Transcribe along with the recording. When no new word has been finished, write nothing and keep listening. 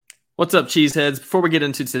What's up, cheeseheads? Before we get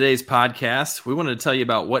into today's podcast, we wanted to tell you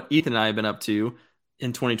about what Ethan and I have been up to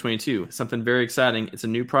in 2022. Something very exciting. It's a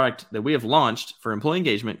new product that we have launched for employee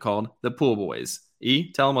engagement called the Pool Boys.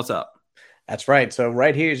 Tell them what's up. That's right. So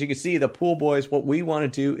right here, as you can see, the Pool Boys, what we want to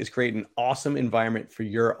do is create an awesome environment for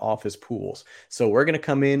your office pools. So we're going to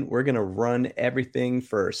come in, we're going to run everything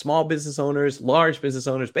for small business owners, large business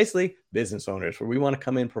owners, basically business owners, where we want to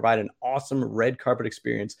come in, provide an awesome red carpet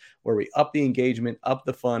experience where we up the engagement, up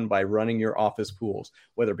the fun by running your office pools,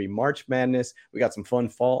 whether it be March Madness. We got some fun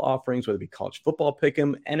fall offerings, whether it be college football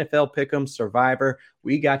pick'em, NFL pick'em, Survivor.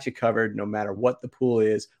 We got you covered no matter what the pool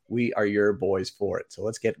is. We are your boys for it. So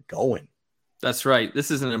let's get going. That's right.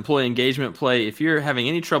 This is an employee engagement play. If you're having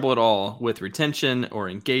any trouble at all with retention or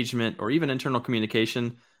engagement or even internal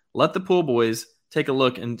communication, let the Pool Boys take a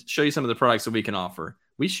look and show you some of the products that we can offer.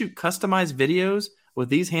 We shoot customized videos with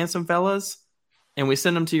these handsome fellas, and we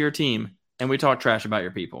send them to your team, and we talk trash about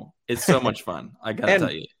your people. It's so much fun. I got to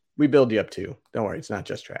tell you. We build you up too. Don't worry. It's not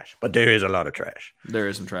just trash, but there is a lot of trash. There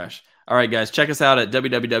is some trash. All right, guys, check us out at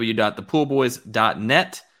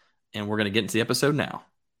www.thepoolboys.net, and we're going to get into the episode now.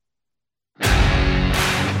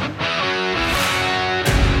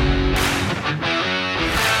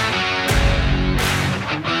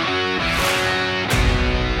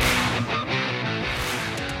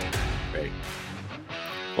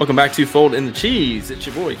 Welcome back to Fold in the Cheese. It's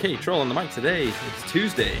your boy, K Troll on the mic today. It's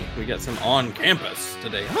Tuesday. We got some on campus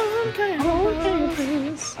today. On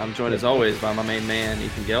campus. I'm joined as always by my main man,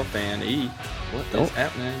 Ethan Gelfand. What is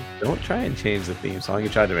happening? Don't try and change the theme song. You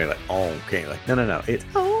tried to make like okay, like no. It's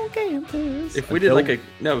on campus. If we did like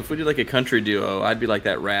a country duo, I'd be like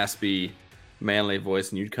that raspy, manly voice,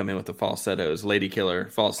 and you'd come in with the falsettos, lady killer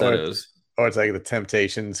falsettos. Or it's like the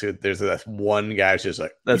Temptations. Who there's that one guy who's just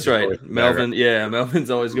like. That's right, Melvin. Yeah, Melvin's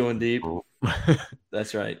always going deep.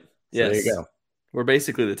 That's right. Yes, so there you go. We're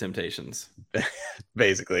basically the Temptations.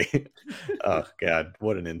 Basically. Oh God,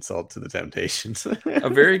 what an insult to the Temptations. A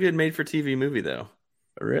very good made-for-TV movie, though.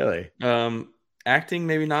 Really? Acting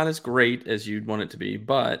maybe not as great as you'd want it to be,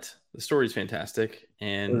 but the story's fantastic,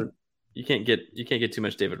 and you can't get too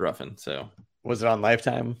much David Ruffin. So, was it on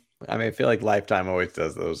Lifetime? I mean, I feel like Lifetime always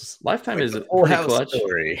does those. Lifetime like is a pretty clutch.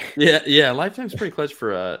 Story. Yeah. Lifetime's pretty clutch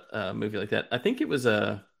for a movie like that. I think it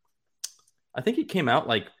came out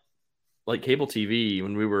like cable TV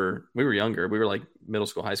when we were younger. We were like middle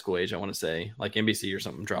school, high school age. I want to say like NBC or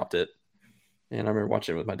something dropped it, and I remember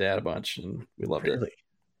watching it with my dad a bunch, and we loved it.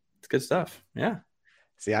 It's good stuff. Yeah.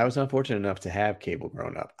 See, I was unfortunate enough to have cable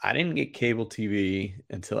growing up. I didn't get cable TV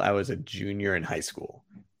until I was a junior in high school.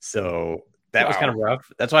 So. That was kind of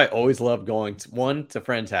rough. That's why I always loved going to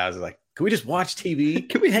friends' houses. Like, can we just watch TV?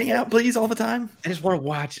 Can we hang out, please, all the time? I just want to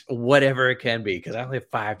watch whatever it can be because I only have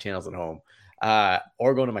 5 channels at home.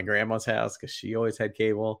 Or going to my grandma's house because she always had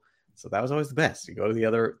cable. So that was always the best. You go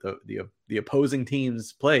to the opposing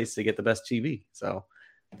team's place to get the best TV. So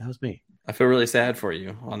that was me. I feel really sad for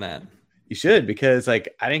you on that. You should, because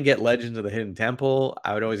like I didn't get Legends of the Hidden Temple.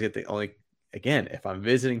 I would always get if I'm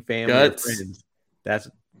visiting family or friends, that's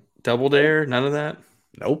Double Dare, none of that?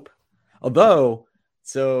 Nope. Although,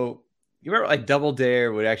 so you remember like Double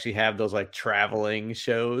Dare would actually have those like traveling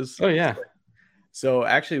shows. Oh, yeah. So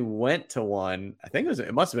I actually went to one. I think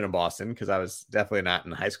it must have been in Boston because I was definitely not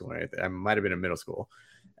in high school or anything. I might have been in middle school.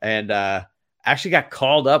 And actually got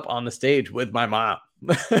called up on the stage with my mom.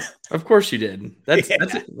 Of course you did. That's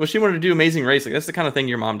well, she wanted to do Amazing Race. Like that's the kind of thing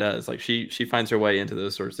your mom does. Like she finds her way into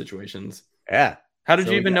those sort of situations. Yeah. How did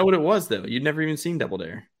you even know what it was though? You'd never even seen Double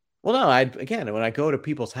Dare. Well, no, when I go to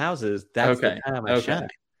people's houses, that's the time I shine.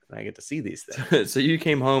 And I get to see these things. So you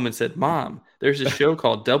came home and said, Mom, there's a show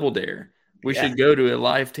called Double Dare. We should go to a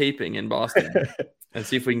live taping in Boston and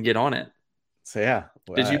see if we can get on it. So, yeah.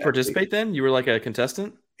 Well, did you participate then? You were like a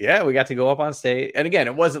contestant? Yeah, we got to go up on stage. And again,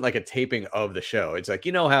 it wasn't like a taping of the show. It's like,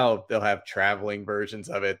 you know how they'll have traveling versions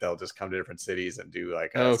of it. They'll just come to different cities and do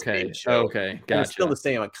like a stage show. Okay, gotcha. It's still the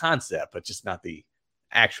same concept, but just not the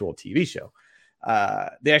actual TV show.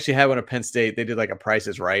 They actually had one at Penn State. They did like a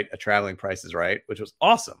traveling Price is Right, which was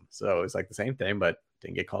awesome. So it was like the same thing, but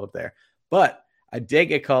didn't get called up there. But I did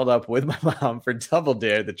get called up with my mom for Double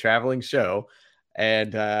Dare, the traveling show.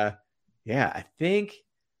 And I think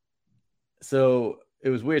so. It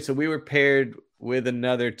was weird. So we were paired with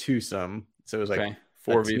another twosome. So it was like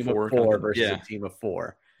 4v4 versus a team of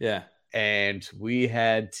 4. Yeah. And we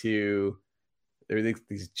had there were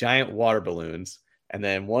these giant water balloons. And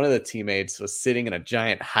then one of the teammates was sitting in a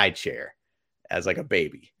giant high chair as like a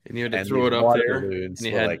baby. And you had to throw it up there. Balloons and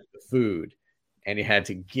you had like the food. And you had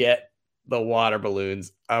to get the water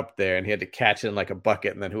balloons up there, and he had to catch it in like a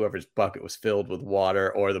bucket, and then whoever's bucket was filled with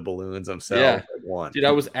water or the balloons themselves won. Dude,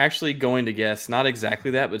 I was actually going to guess not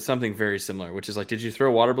exactly that, but something very similar, which is like, did you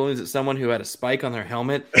throw water balloons at someone who had a spike on their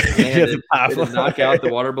helmet and they had to knock out the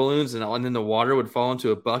water balloons, and then the water would fall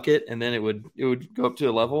into a bucket, and then it would go up to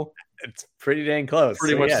a level? It's pretty dang close.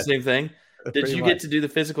 Pretty much the same thing. Did you get to do the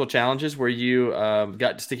physical challenges where you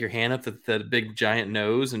got to stick your hand up the big giant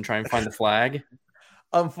nose and try and find the flag?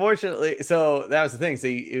 Unfortunately, so that was the thing. So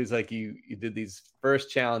it was like you did these first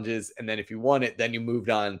challenges, and then if you won it, then you moved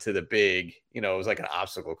on to the big, it was like an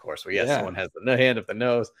obstacle course where someone has the hand up the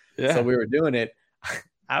nose. Yeah. So we were doing it.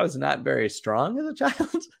 I was not very strong as a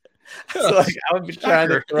child. So like I would be trying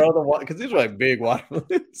to throw the water because these were like big water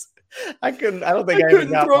balloons. I don't think I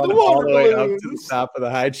even got one all the way up to the top of the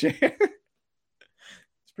high chair.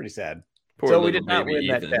 It's pretty sad. So we did not win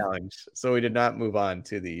that challenge. So we did not move on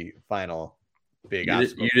to the final big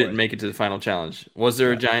obstacle. You didn't make it to the final challenge. Was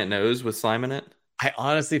there a giant nose with slime in it? I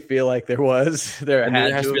honestly feel like there was. There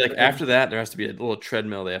has to be like after that, there has to be a little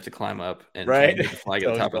treadmill they have to climb up and get the flag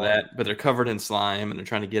at the top of that. But they're covered in slime and they're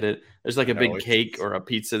trying to get it. There's like a big cake or a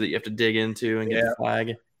pizza that you have to dig into and get the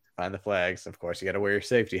flag. Find the flags. Of course, you got to wear your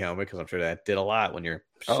safety helmet because I'm sure that did a lot when you're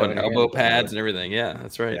and elbow pads and everything. Yeah,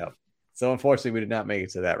 that's right. Yeah. So unfortunately, we did not make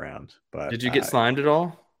it to that round. But did you get slimed at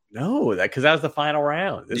all? No, because that was the final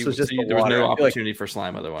round. This was just there was no opportunity for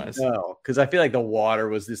slime otherwise. No, because I feel like the water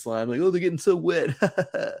was the slime. Like, oh, they're getting so wet.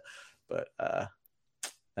 But that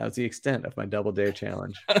was the extent of my Double Dare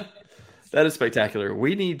challenge. That is spectacular.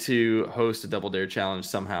 We need to host a Double Dare challenge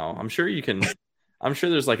somehow. I'm sure you can. I'm sure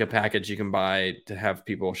there's like a package you can buy to have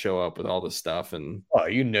people show up with all this stuff. And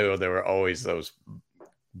there were always those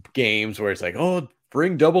games where it's like, oh,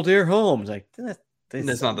 bring Double Dare home. It's like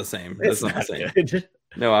that's not the same. That's not the same.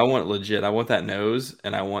 No, I want it legit. I want that nose,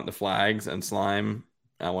 and I want the flags and slime.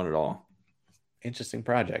 I want it all. Interesting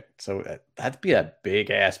project. So that'd be a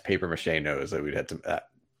big ass paper mache nose that we'd have to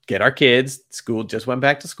get our kids. School just went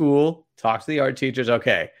back to school. Talk to the art teachers.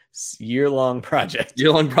 Okay, year-long project.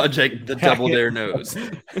 The Double Dare nose,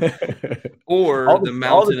 or the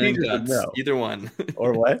Mountain and Guts. Either one.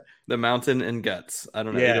 Or what? The Mountain and Guts. I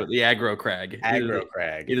don't know. Yeah. The Aggro Crag. Aggro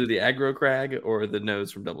Crag. Either the Aggro Crag or the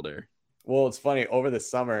nose from Double Dare. Well, it's funny over the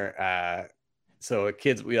summer. So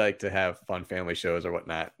kids, we like to have fun family shows or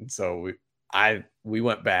whatnot. And so we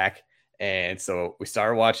went back, and so we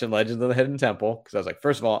started watching Legends of the Hidden Temple because I was like,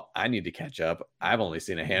 first of all, I need to catch up. I've only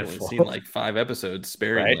seen a handful. I've seen like 5 episodes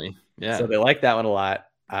sparingly. Right? Yeah. So they like that one a lot.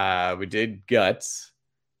 We did Guts.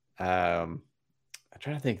 I'm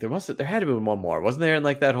trying to think. There had to be one more. Wasn't there in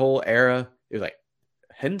like that whole era? It was like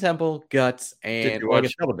Hidden Temple, Guts, and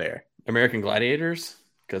Double Dare. American Gladiators.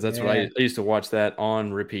 Because that's what I used to watch that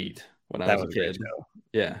on repeat when I was a kid.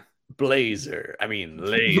 Yeah. Laser.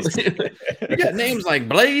 You got names like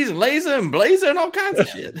Blaze and Laser and Blazer and all kinds of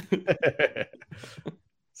shit.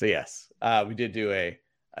 So yes, we did do a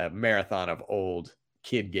marathon of old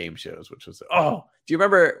kid game shows, which was, do you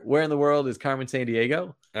remember Where in the World is Carmen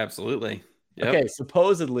Sandiego? Absolutely. Yep. Okay,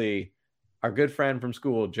 supposedly our good friend from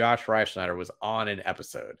school, Josh Reifschneider, was on an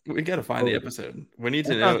episode. We got to find the episode. We need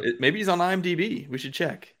to know. Maybe he's on IMDb. We should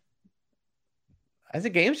check. As a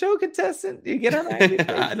game show contestant, do you get on IMDb?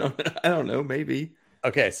 I don't know. Maybe.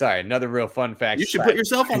 Okay, sorry. Another real fun fact. You should put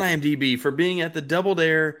yourself on IMDb for being at the Double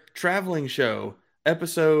Dare traveling show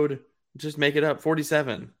episode. Just make it up.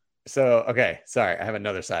 47. So, okay, sorry. I have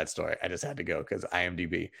another side story. I just had to go because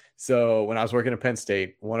IMDb. So when I was working at Penn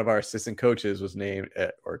State, one of our assistant coaches was named,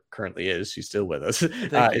 or currently is, she's still with us,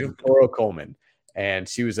 is Toro Coleman. And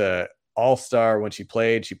she was a all-star when she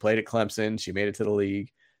played. She played at Clemson. She made it to the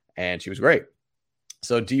league, and she was great.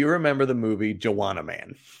 So do you remember the movie Joanna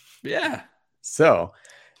Man? Yeah. So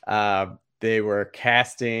they were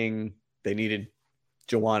casting, they needed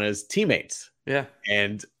Joanna's teammates. Yeah.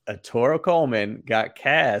 And Toro Coleman got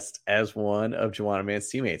cast as one of Joanna Man's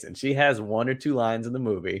teammates. And she has 1 or 2 lines in the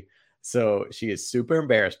movie. So she is super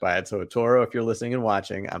embarrassed by it. So Toro, if you're listening and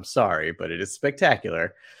watching, I'm sorry, but it is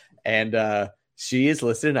spectacular. And she is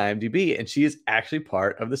listed in IMDb, and she is actually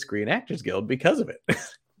part of the Screen Actors Guild because of it.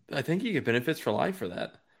 I think you get benefits for life for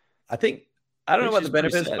that. I don't know about the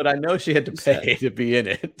benefits, but I know she had to pay to be in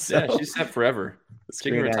it. So. Yeah, she's set forever.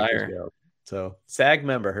 She can retire. So SAG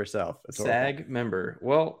member herself. SAG member.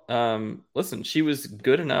 Well, listen, she was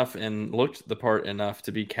good enough and looked the part enough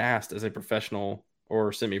to be cast as a professional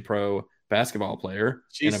or semi-pro basketball player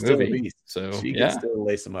in a movie. So she can still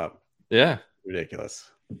lace them up. Yeah. Ridiculous.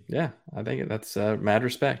 Yeah, I think that's mad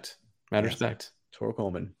respect. Mad respect. Toro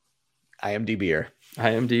Coleman. IMDb-er.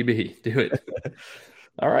 IMDb. Do it.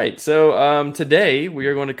 All right. So today we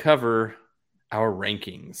are going to cover our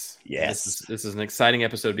rankings. Yes. This is an exciting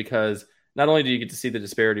episode because not only do you get to see the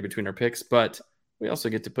disparity between our picks, but we also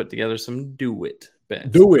get to put together some do it bets.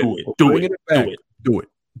 Do it.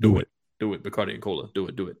 Bacardi and Cola. Do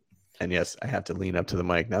it. And yes, I have to lean up to the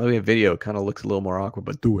mic. Now that we have video, it kind of looks a little more awkward,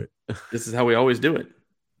 but do it. This is how we always do it.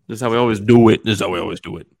 Do it.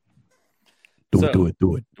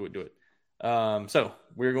 So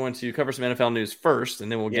we're going to cover some NFL news first,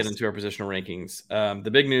 and then we'll get into our positional rankings.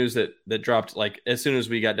 The big news that dropped like as soon as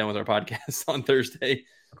we got done with our podcast on Thursday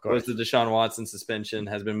was the Deshaun Watson suspension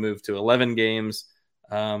has been moved to 11 games.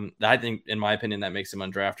 I think, in my opinion, that makes him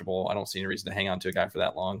undraftable. I don't see any reason to hang on to a guy for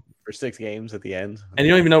that long. For 6 games at the end. And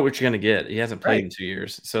you don't even know what you're going to get. He hasn't played in 2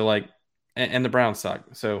 years. So, like, and the Browns suck.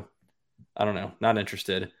 So, I don't know. Not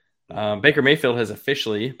interested. Baker Mayfield has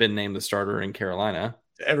officially been named the starter in Carolina.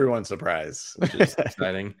 Everyone's surprised. Which is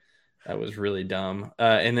exciting. That was really dumb.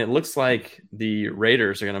 And it looks like the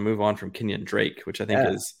Raiders are going to move on from Kenyon Drake, which I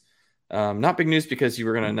think is not big news because you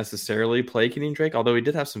were going to necessarily play Kenyon Drake, although he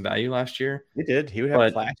did have some value last year. He did. He would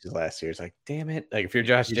have flashes last year. It's like, damn it. Like, if you're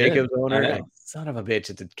Josh Jacobs owner, like, son of a bitch,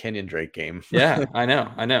 it's a Kenyon Drake game. Yeah, I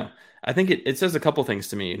know. I think it says a couple things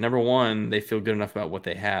to me. Number one, they feel good enough about what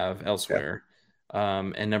they have elsewhere.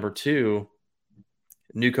 And number two,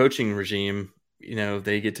 new coaching regime,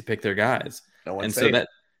 they get to pick their guys. And so that,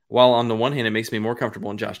 while on the one hand, it makes me more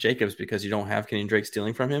comfortable in Josh Jacobs because you don't have Kenyon Drake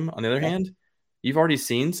stealing from him. On the other hand, you've already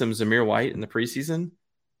seen some Zamir White in the preseason.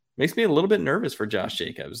 Makes me a little bit nervous for Josh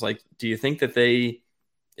Jacobs. Like, do you think that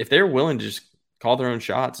if they're willing to just call their own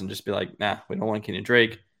shots and just be like, nah, we don't want Kenyon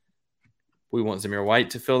Drake. We want Zamir White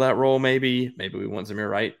to fill that role, maybe. Maybe we want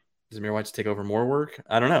Zamir White to take over more work.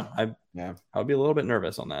 I don't know. I would be a little bit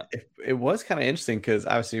nervous on that. It was kind of interesting because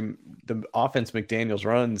obviously the offense McDaniels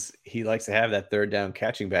runs, he likes to have that third down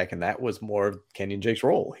catching back, and that was more Kenyon Drake's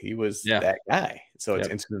role. He was that guy. So it's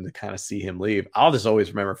interesting to kind of see him leave. I'll just always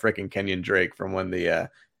remember freaking Kenyon Drake from when the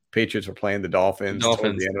Patriots were playing the Dolphins.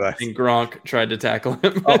 And Gronk tried to tackle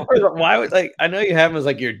him. Why would I know you have him as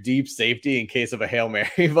like your deep safety in case of a Hail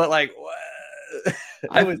Mary, but like what?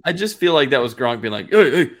 I just feel like that was Gronk being like,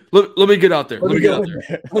 hey, let me get out there. Let me get out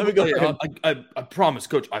there. Let me go. I promise,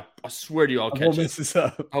 Coach. I swear to you, I'll catch it. Mess this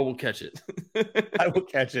up. I will catch it. I will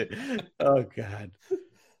catch it. Oh, God.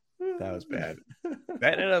 That was bad.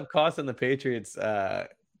 That ended up costing the Patriots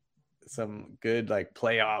some good like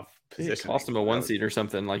playoff position. It cost them a 1 seed or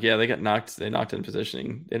something. Like, they got knocked. They knocked in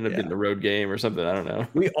positioning. They ended up getting a road game or something. I don't know.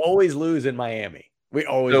 We always lose in Miami.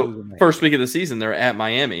 First week of the season, they're at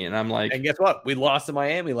Miami, and I'm like, and guess what? We lost to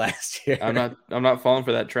Miami last year. I'm not falling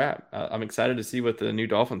for that trap. I'm excited to see what the new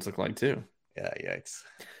Dolphins look like too. Yeah, yikes.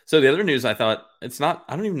 So the other news, I thought it's not.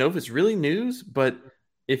 I don't even know if it's really news, but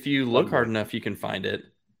if you look hard enough, you can find it.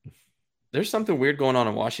 There's something weird going on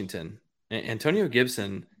in Washington. Antonio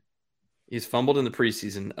Gibson, he's fumbled in the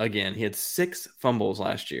preseason again. He had 6 fumbles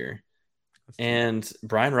last year. And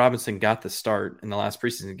Brian Robinson got the start in the last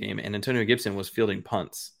preseason game, and Antonio Gibson was fielding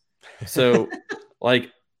punts. So,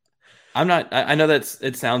 like, I know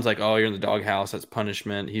it sounds like, oh, you're in the doghouse. That's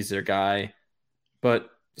punishment. He's their guy. But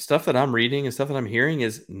stuff that I'm reading and stuff that I'm hearing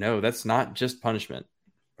is, no, that's not just punishment.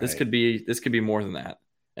 Right. This could be more than that.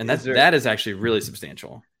 And that is actually really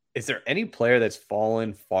substantial. Is there any player that's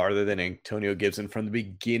fallen farther than Antonio Gibson from the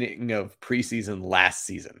beginning of preseason last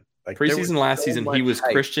season? Like preseason last season, he was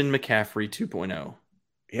hype. Christian McCaffrey 2.0.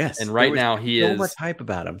 Yes. And right now he is much hype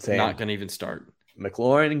about him. Saying not going to even start.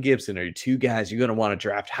 McLaurin and Gibson are your 2 guys you're going to want to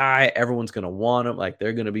draft high. Everyone's going to want them. Like,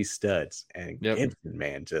 they're going to be studs. And Gibson,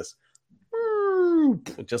 man, just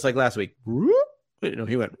like last week.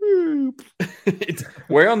 He went.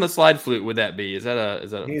 Where on the slide flute would that be? Is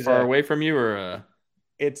that far away from you or?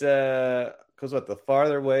 It's because what the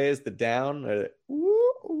farther away is the down.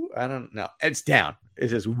 I don't know. It's down.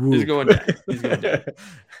 It's just he's going down.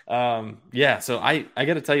 So I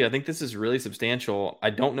got to tell you, I think this is really substantial. I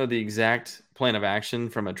don't know the exact plan of action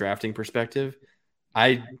from a drafting perspective.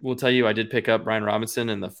 I will tell you, I did pick up Brian Robinson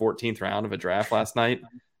in the 14th round of a draft last night,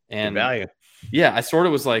 and value. Yeah, I sort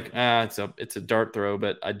of was like, it's a dart throw,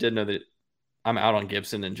 but I did know that I'm out on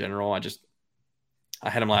Gibson in general. I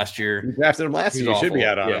had him last year. You drafted him last year. You should be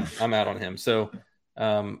out on him. I'm out on him. So.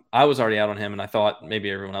 I was already out on him, and I thought maybe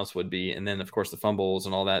everyone else would be. And then, of course, the fumbles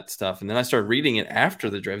and all that stuff. And then I started reading it after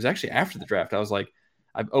the draft. It was actually after the draft. I was like,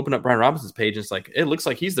 I opened up Brian Robinson's page, and it's like, it looks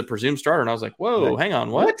like he's the presumed starter. And I was like, whoa, hang on,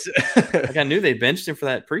 what? Like, I knew they benched him for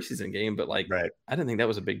that preseason game, but like, I didn't think that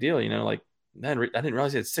was a big deal. Like, I didn't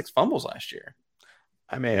realize he had 6 fumbles last year.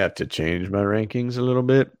 I may have to change my rankings a little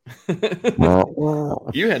bit.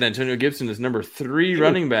 You had Antonio Gibson as number 3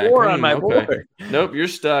 running back. 4 on my board. Nope, you're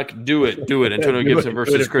stuck. Do it. Antonio Gibson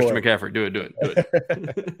versus Christian McCaffrey. Do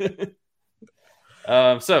it.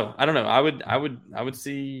 So I don't know. I would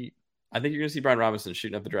see. I think you're going to see Brian Robinson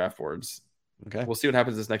shooting up the draft boards. Okay. We'll see what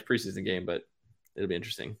happens this next preseason game, but it'll be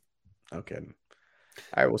interesting. Okay. All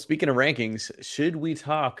right. Well, speaking of rankings, should we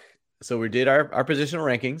talk? So we did our positional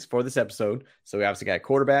rankings for this episode. So we obviously got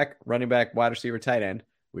quarterback, running back, wide receiver, tight end.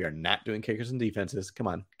 We are not doing kickers and defenses. Come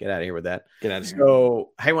on, get out of here with that. Get out of here.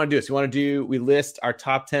 So how you want to do this? You want to do, we list our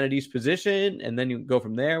top 10 at each position and then you go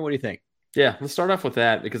from there. What do you think? Yeah, let's start off with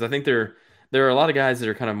that because I think there are a lot of guys that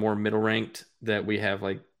are kind of more middle ranked that we have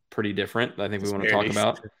like pretty different. I think we want to talk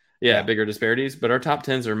about. Yeah, bigger disparities, but our top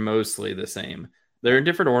 10s are mostly the same. They're in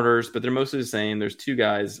different orders, but they're mostly the same. There's two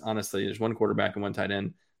guys, honestly, there's one quarterback and one tight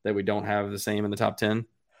end that we don't have the same in the top 10.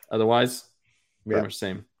 Otherwise, pretty much the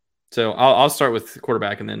same. So I'll start with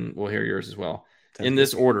quarterback and then we'll hear yours as well. In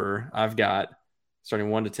this order, I've got, starting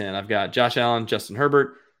 1 to 10, I've got Josh Allen, Justin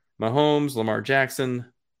Herbert, Mahomes, Lamar Jackson,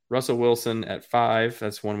 Russell Wilson at 5.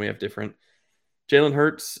 That's one we have different. Jalen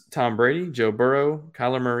Hurts, Tom Brady, Joe Burrow,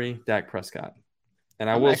 Kyler Murray, Dak Prescott. And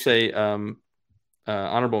I will say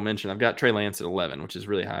honorable mention, I've got Trey Lance at 11, which is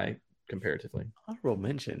really high comparatively. Honorable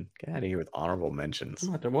mention? Get out of here with honorable mentions.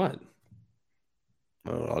 What?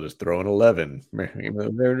 Oh, I'll just throw an 11.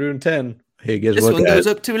 They're doing 10. Hey, guess this what? This one goes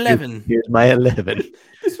up to 11. Here's my 11.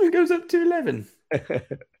 This one goes up to 11.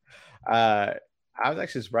 I was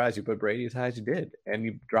actually surprised you put Brady as high as you did, and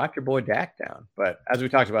you dropped your boy Dak down. But as we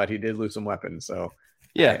talked about, he did lose some weapons. So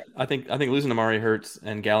yeah, I think losing Amari Hurts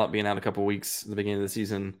and Gallup being out a couple weeks at the beginning of the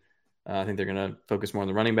season, I think they're going to focus more on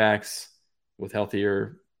the running backs with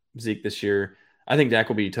healthier Zeke this year. I think Dak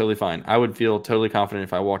will be totally fine. I would feel totally confident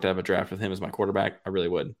if I walked out of a draft with him as my quarterback. I really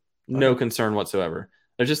would. No concern whatsoever.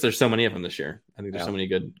 There's so many of them this year. I think there's so many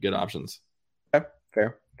good options. Okay,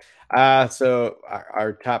 fair. So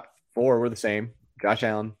our top 4 were the same: Josh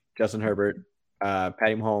Allen, Justin Herbert,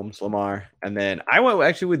 Patty Mahomes, Lamar, and then I went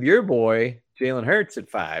actually with your boy Jalen Hurts at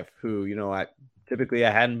 5. Who I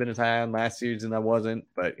hadn't been as high on last season. I wasn't,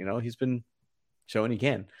 but he's been showing he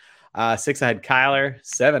can. 6 I had Kyler,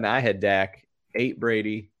 7 I had Dak, 8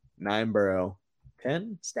 Brady, 9 Burrow,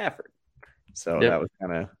 10 Stafford. So that was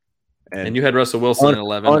kind of. And you had Russell Wilson at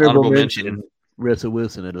 11. Honorable mention. Russell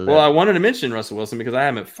Wilson at 11. Well, I wanted to mention Russell Wilson because I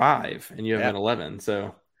have him at 5 and you have him at 11.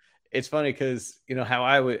 So it's funny because how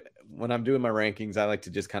I would, when I'm doing my rankings, I like to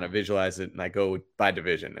just kind of visualize it and I go by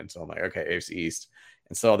division. And so I'm like, okay, AFC East.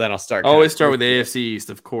 And so then I'll start. Always start with the AFC East,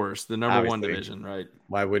 of course, the number one division, right?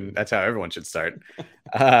 Why wouldn't? That's how everyone should start.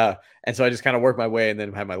 And so I just kind of work my way and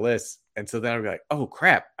then have my list. And so then I'll be like, oh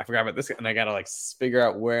crap, I forgot about this guy. And I got to figure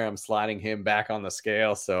out where I'm sliding him back on the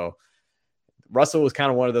scale. So Russell was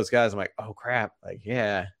kind of one of those guys. I'm like, oh crap.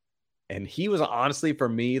 Yeah. And he was honestly for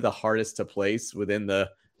me, the hardest to place within the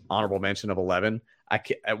honorable mention of 11.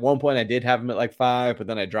 At one point I did have him at 5, but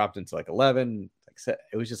then I dropped into 11.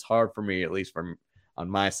 It was just hard for me, at least on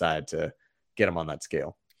my side, to get him on that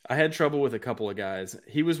scale. I had trouble with a couple of guys.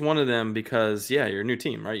 He was one of them because, you're a new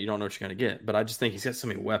team, right? You don't know what you're going to get. But I just think he's got so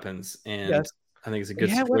many weapons, and I think it's a good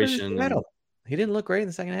situation. He didn't look great in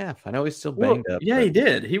the second half. I know he's still banged up. Yeah, he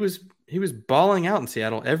did. He was balling out in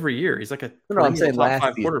Seattle every year. He's like a I'm saying top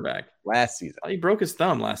 5 quarterback. Last season. He broke his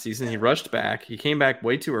thumb last season. He rushed back. He came back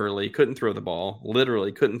way too early. Couldn't throw the ball.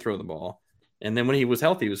 Literally couldn't throw the ball. And then when he was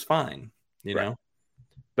healthy, he was fine, you know?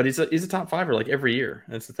 But he's a top 5er every year.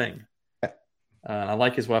 That's the thing. I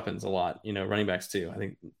like his weapons a lot. Running backs too. I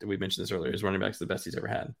think we mentioned this earlier. His running backs are the best he's ever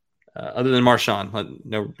had. Other than Marshawn.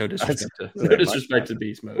 No disrespect to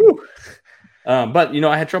beast mode. But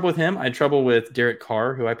I had trouble with him. I had trouble with Derek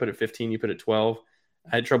Carr, who I put at 15. You put at 12.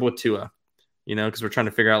 I had trouble with Tua. Because we're trying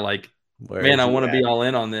to figure out I want to be all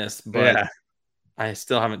in on this, but I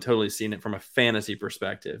still haven't totally seen it from a fantasy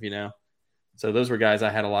perspective. So those were guys I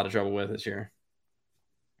had a lot of trouble with this year.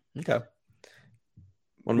 Okay.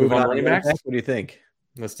 Want to move on to running backs? What do you think?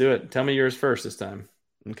 Let's do it. Tell me yours first this time.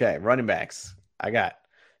 Okay, running backs. I got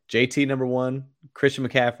JT number 1, Christian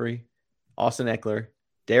McCaffrey, Austin Eckler,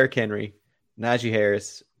 Derrick Henry, Najee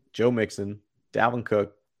Harris, Joe Mixon, Dalvin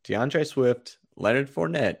Cook, DeAndre Swift, Leonard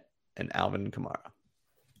Fournette, and Alvin Kamara.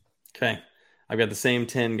 Okay. I've got the same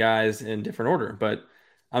 10 guys in different order, but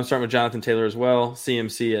I'm starting with Jonathan Taylor as well.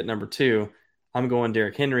 CMC at number 2. I'm going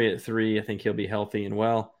Derrick Henry at 3. I think he'll be healthy and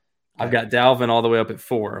well. I've got Dalvin all the way up at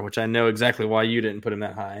 4, which I know exactly why you didn't put him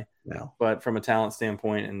that high. No. But from a talent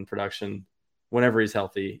standpoint and production, whenever he's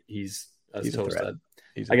healthy, he's a total stud.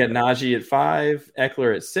 I got Najee at 5,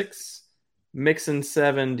 Eckler at 6, Mixon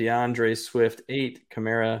 7, DeAndre Swift 8,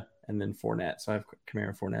 Kamara, and then Fournette. So I have Kamara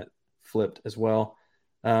and Fournette flipped as well.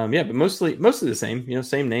 But mostly the same.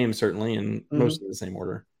 Same names certainly, and mostly the same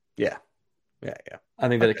order. Yeah. I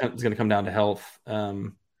think that it's going to come down to health.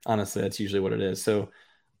 Honestly, that's usually what it is. So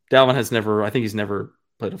Dalvin has never, I think he's never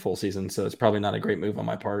played a full season, so it's probably not a great move on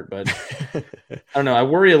my part. But I don't know. I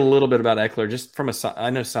worry a little bit about Eckler just from I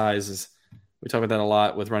know size is. We talk about that a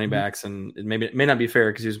lot with running backs, and it may not be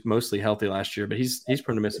fair because he was mostly healthy last year, but he's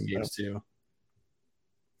prone to miss some games too.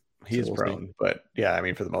 He is prone, but yeah, I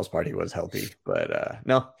mean, for the most part, he was healthy. But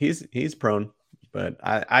no, he's prone. But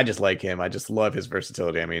I just like him. I just love his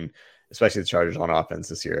versatility. I mean, especially the Chargers on offense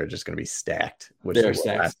this year are just going to be stacked, which they were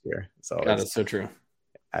last year. So that's so true.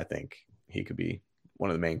 I think he could be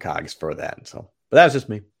one of the main cogs for that. So, but that's just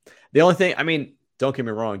me. The only thing, I mean, don't get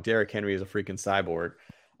me wrong, Derrick Henry is a freaking cyborg.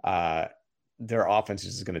 Their offense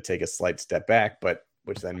is going to take a slight step back, but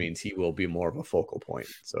which then means he will be more of a focal point.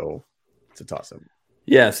 So it's a toss-up.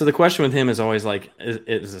 Yeah. So the question with him is always like,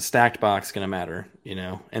 is a stacked box going to matter? You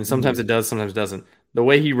know, and sometimes it does, sometimes it doesn't. The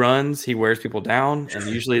way he runs, he wears people down, and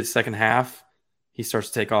usually it's second half, he starts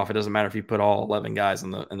to take off. It doesn't matter if you put all 11 guys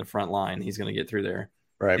in the front line, he's going to get through there.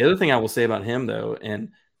 Right. The other thing I will say about him, though,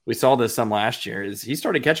 and we saw this some last year, is he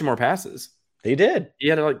started catching more passes. He did. He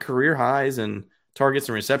had like career highs and targets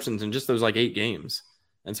and receptions in just those like 8 games.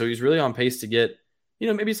 And so he's really on pace to get,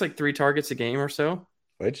 maybe it's like 3 targets a game or so.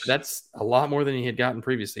 Which that's a lot more than he had gotten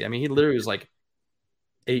previously. I mean, he literally was like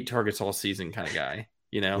 8 targets all season kind of guy,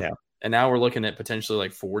 Yeah. And now we're looking at potentially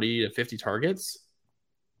like 40 to 50 targets.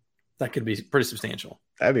 That could be pretty substantial.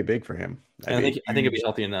 That'd be big for him. I think it'd be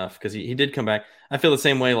healthy enough because he did come back. I feel the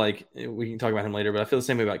same way, like we can talk about him later, but I feel the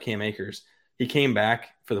same way about Cam Akers. He came back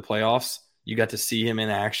for the playoffs. You got to see him in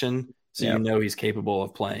action. So he's capable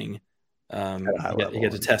of playing. He got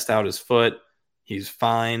to test out his foot. He's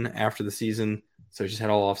fine after the season. So he just had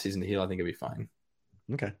all offseason to heal. I think it'll be fine.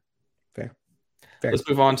 Okay. Fair. Let's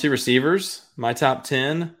move on to receivers. My top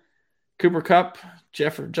 10. Cooper Kupp,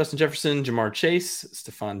 Justin Jefferson, Jamar Chase,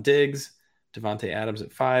 Stephon Diggs, Devontae Adams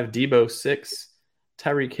at 5, Debo 6,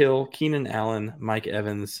 Tyreek Hill, Keenan Allen, Mike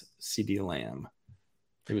Evans, CeeDee Lamb.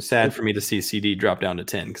 It was sad for me to see CD drop down to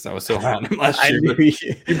 10 because I was so high on him last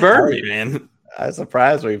year. You burned me, man. I was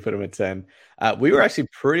surprised when you put him at 10. We were actually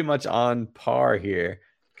pretty much on par here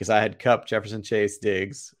because I had Kupp, Jefferson, Chase,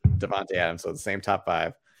 Diggs, Devontae Adams, so the same top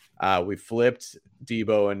 5. We flipped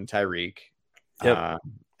Debo and Tyreek. Yep.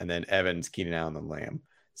 And then Evans, Keenan Allen, and Lamb.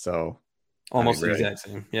 So almost the exact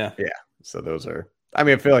same. Yeah. Yeah. So those are,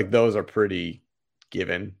 I feel like those are pretty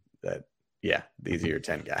given that, these are your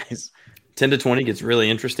 10 guys. 10 to 20 gets really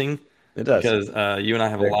interesting. It does. Because you and I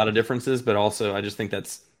have a lot of differences, but also I just think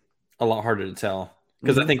that's a lot harder to tell.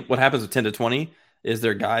 Because I think what happens with 10 to 20 is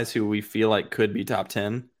there are guys who we feel like could be top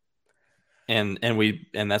 10. And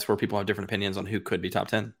that's where people have different opinions on who could be top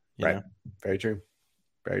 10. Right. Know? Very true.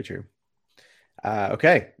 Very true.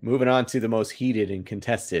 Okay. Moving on to the most heated and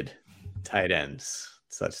contested tight ends.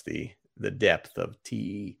 Such the depth of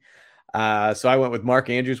TE. So I went with Mark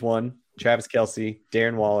Andrews 1, Travis Kelce,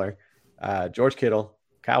 Darren Waller, George Kittle,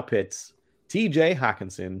 Kyle Pitts, TJ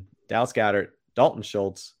Hawkinson, Dallas Goedert, Dalton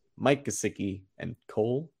Schultz, Mike Gesicki, and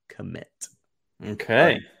Cole Kmet.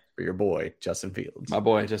 Okay. For your boy, Justin Fields. My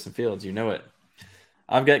boy, Justin Fields. You know it.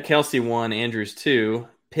 I've got Kelce 1, Andrews 2,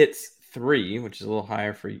 Pitts 3, which is a little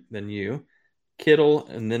higher than you, Kittle,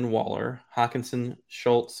 and then Waller, Hawkinson,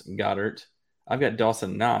 Schultz, Goddard. I've got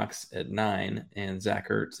Dawson Knox at 9 and Zach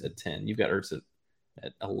Ertz at 10. You've got Ertz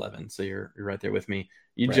at 11, so you're right there with me.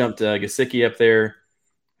 You jumped Gesicki up there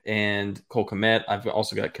and Cole Kmet. I've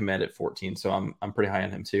also got Kmet at 14, so I'm pretty high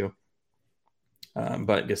on him too.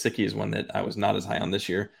 But Gesicki is one that I was not as high on this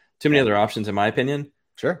year. Too many other options, in my opinion.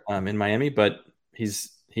 Sure. In Miami, but he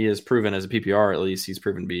has proven as a PPR, at least he's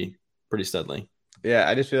proven to be pretty studly. Yeah,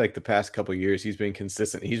 I just feel like the past couple of years he's been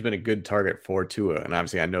consistent. He's been a good target for Tua, and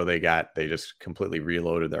obviously I know they just completely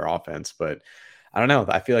reloaded their offense, but I don't know.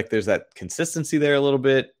 I feel like there's that consistency there a little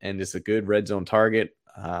bit, and just a good red zone target.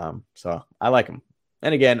 So I like him.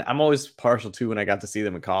 And again, I'm always partial to when I got to see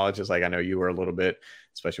them in college. It's like I know you were a little bit,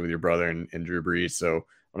 especially with your brother and Drew Brees. So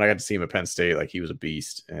when I got to see him at Penn State, like he was a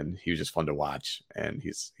beast, and he was just fun to watch. And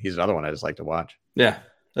he's another one I just like to watch. Yeah,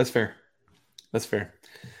 that's fair. That's fair.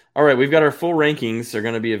 All right, we've got our full rankings. They're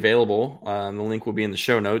going to be available. The link will be in the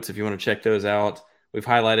show notes if you want to check those out. We've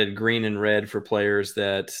highlighted green and red for players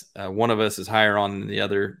that one of us is higher on than the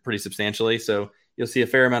other pretty substantially. So you'll see a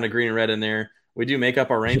fair amount of green and red in there. We do make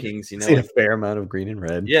up our rankings. See a fair amount of green and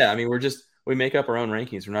red. Yeah, I mean, we make up our own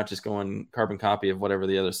rankings. We're not just going carbon copy of whatever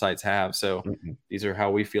the other sites have. So these are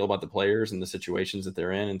how we feel about the players and the situations that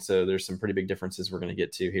they're in. And so there's some pretty big differences we're going to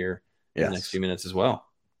get to here in the next few minutes as well.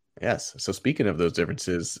 Yes. So speaking of those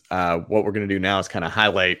differences, what we're going to do now is kind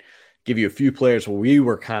of give you a few players where we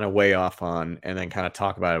were kind of way off on, and then kind of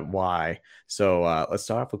talk about why. So let's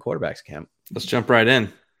start off with quarterbacks, Cam. Let's jump right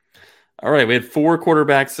in. All right, we had 4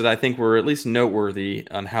 quarterbacks that I think were at least noteworthy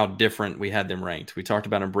on how different we had them ranked. We talked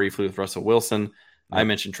about him briefly with Russell Wilson. Yep. I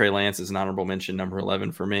mentioned Trey Lance as an honorable mention, number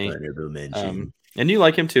 11 for me. Honorable mention. And you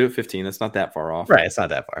like him too at 15. That's not that far off. Right, it's not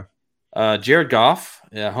that far. Jared Goff,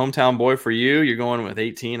 hometown boy for you. You're going with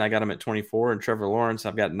 18. I got him at 24. And Trevor Lawrence,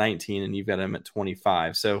 I've got 19, and you've got him at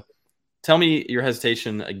 25. So tell me your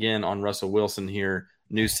hesitation again on Russell Wilson here.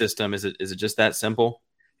 New system. Is it just that simple?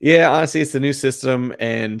 Yeah, honestly, it's the new system.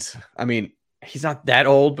 And I mean, he's not that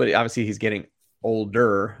old, but obviously he's getting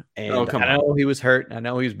older. And I know he was hurt. I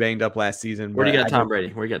know he was banged up last season. Where do you got Tom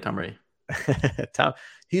Brady? Where do you got Tom Brady?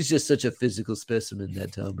 He's just such a physical specimen,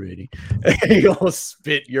 that Tom Brady. He'll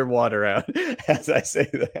spit your water out as I say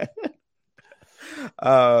that.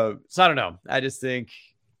 So I don't know. I just think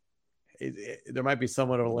there might be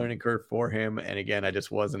somewhat of a learning curve for him. And again, I just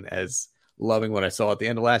wasn't as loving what I saw at the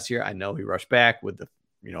end of last year. I know he rushed back with the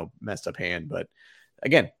messed up hand, but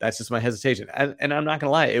again, that's just my hesitation. And I'm not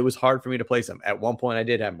gonna lie, it was hard for me to place him. At one point, I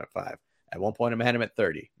did have him at 5. At one point, I had him at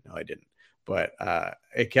 30. No, I didn't. But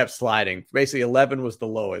it kept sliding. Basically, 11 was the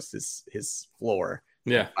lowest, his floor.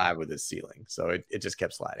 Yeah, 5 with his ceiling. So it just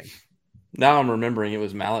kept sliding. Now I'm remembering it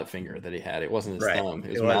was mallet finger that he had. It wasn't his thumb.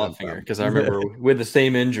 It was mallet finger, because I remember with the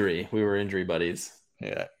same injury, we were injury buddies.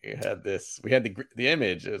 Yeah, you had this. We had the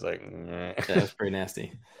image. It was like, yeah, that's pretty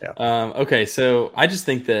nasty. Yeah. Okay, so I just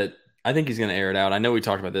think he's going to air it out. I know we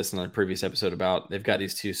talked about this in a previous episode about they've got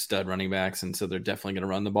these 2 stud running backs, and so they're definitely going to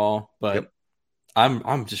run the ball. But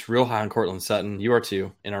I'm just real high on Cortland Sutton. You are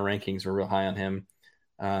too. In our rankings, we're real high on him.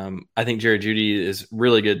 I think Jerry Jeudy is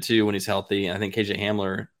really good too when he's healthy, and I think KJ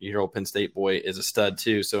Hamler, your old Penn State boy, is a stud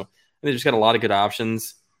too. So they just got a lot of good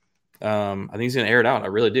options. I think he's going to air it out. I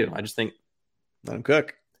really do. I just think. Let him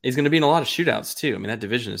cook. He's going to be in a lot of shootouts too. I mean, that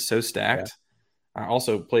division is so stacked. Yeah. I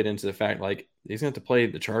also played into the fact he's going to have to play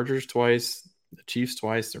the Chargers twice, the Chiefs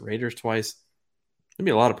twice, the Raiders twice. There'll be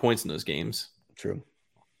a lot of points in those games. True.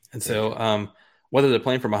 And so whether they're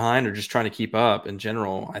playing from behind or just trying to keep up in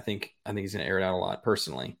general, I think he's going to air it out a lot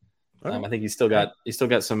personally. I think he's still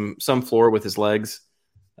got some floor with his legs.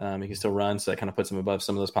 He can still run, so that kind of puts him above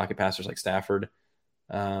some of those pocket passers like Stafford.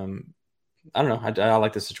 I don't know. I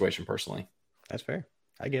like this situation personally. That's fair.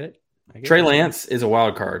 I get it. Trey Lance is a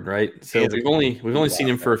wild card, right? So we've only seen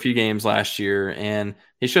him for a few games last year, and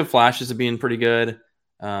he showed flashes of being pretty good.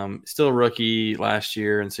 Still a rookie last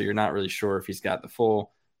year, and so you're not really sure if he's got the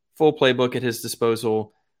full playbook at his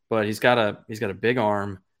disposal. But he's got a big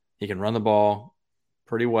arm. He can run the ball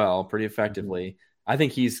pretty well, pretty effectively. I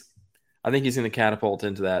think he's going to catapult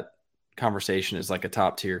into that conversation as like a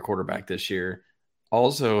top tier quarterback this year.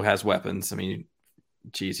 Also has weapons. I mean,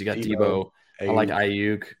 geez, you got Debo. I like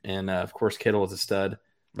Ayuk, and of course Kittle is a stud.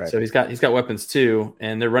 Right. So he's got weapons too,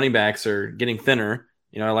 and their running backs are getting thinner.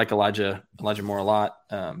 I like Elijah Moore a lot.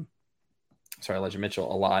 Elijah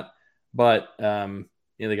Mitchell a lot, but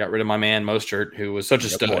they got rid of my man Mostert, who was such a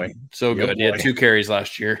stud, so good. He had 2 carries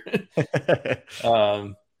last year. So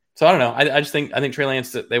I don't know. I think Trey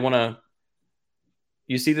Lance, they want to.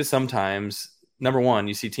 You see this sometimes. Number one,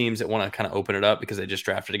 you see teams that want to kind of open it up because they just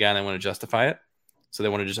drafted a guy and they want to justify it. So they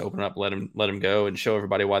want to just open it up, let him go, and show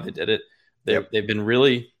everybody why they did it. They've been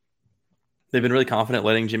really confident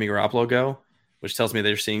letting Jimmy Garoppolo go, which tells me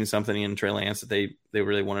they're seeing something in Trey Lance that they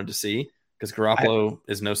really wanted to see, because Garoppolo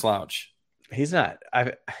is no slouch. He's not.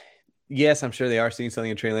 Yes, I'm sure they are seeing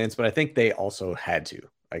something in Trey Lance, but I think they also had to.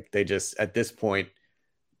 They just, at this point,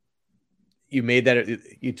 you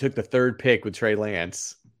took the 3rd pick with Trey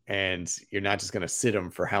Lance, and you're not just going to sit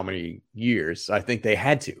him for how many years. So I think they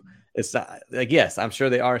had to. It's not yes, I'm sure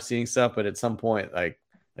they are seeing stuff, but at some point,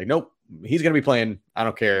 nope, he's going to be playing. I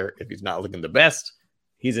don't care if he's not looking the best.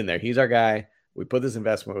 He's in there. He's our guy. We put this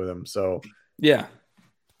investment with him. So yeah,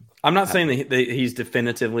 I'm not saying that he's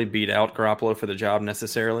definitively beat out Garoppolo for the job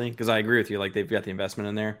necessarily, because I agree with you. They've got the investment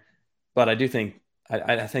in there, but I do think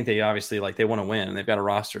I think they obviously they want to win, and they've got a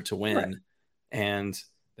roster to win, right. And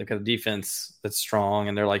they've got a defense that's strong,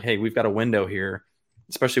 and they're like, hey, we've got a window here.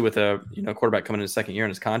 Especially with a quarterback coming in his 2nd year in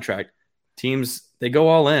his contract, teams, they go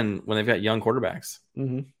all in when they've got young quarterbacks.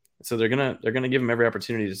 Mm-hmm. So they're gonna give him every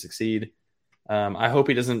opportunity to succeed. I hope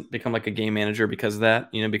he doesn't become like a game manager because of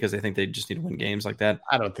that, because they think they just need to win games like that.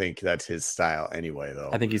 I don't think that's his style anyway, though.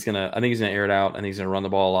 I think he's gonna air it out. I think he's gonna run the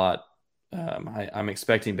ball a lot. I'm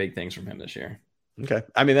expecting big things from him this year. Okay,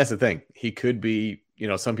 I mean that's the thing. He could be.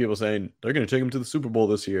 Some people saying they're going to take him to the Super Bowl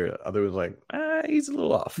this year. Others he's a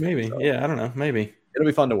little off. Maybe, so. Yeah, I don't know. Maybe. It'll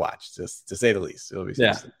be fun to watch, just to say the least. It'll be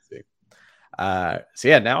fun to see. So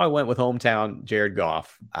yeah, now I went with hometown Jared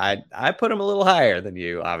Goff. I put him a little higher than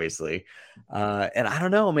you, obviously. And I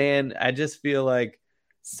don't know, man. I just feel like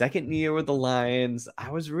second year with the Lions.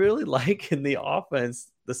 I was really liking the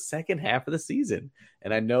offense the second half of the season.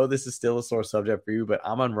 And I know this is still a sore subject for you, but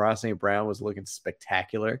Amon-Ra St. Brown was looking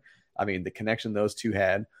spectacular. I mean, the connection those two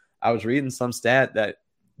had. I was reading some stat that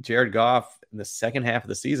Jared Goff in the second half of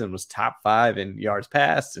the season was top 5 in yards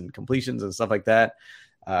passed and completions and stuff like that,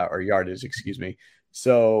 or yardage, excuse me.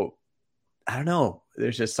 So I don't know.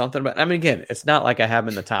 There's just something about, I mean, again, it's not like I have him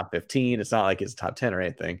in the top 15. It's not like it's top 10 or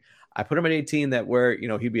anything. I put him at 18 that where,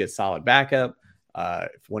 he'd be a solid backup.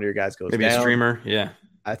 If one of your guys goes maybe down, a streamer. Yeah.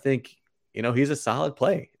 I think, he's a solid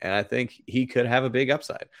play. And I think he could have a big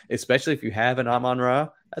upside, especially if you have an Amon-Ra.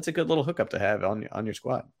 That's a good little hookup to have on your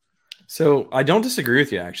squad. So I don't disagree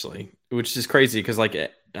with you, actually, which is crazy because, like,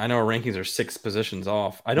 I know our rankings are 6 positions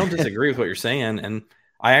off. I don't disagree with what you're saying. And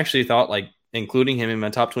I actually thought, like, including him in my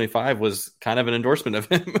top 25 was kind of an endorsement of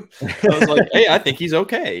him. I was like, hey, I think he's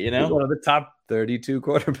okay, He's one of the top 32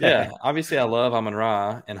 quarterbacks. Yeah, obviously I love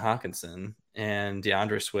Amon-Ra and Hawkinson and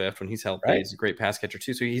DeAndre Swift when he's healthy. Right. He's a great pass catcher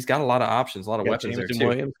too. So he's got a lot of options, a lot of weapons there too.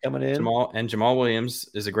 Williams coming in. Jamal Williams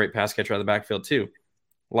is a great pass catcher out of the backfield too.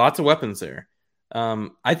 Lots of weapons there.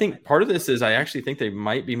 I think part of this is I actually think they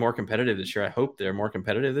might be more competitive this year. I hope they're more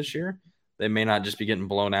competitive this year. They may not just be getting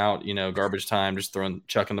blown out, garbage time, just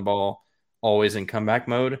chucking the ball always in comeback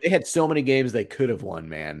mode. They had so many games they could have won,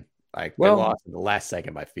 man. They lost in the last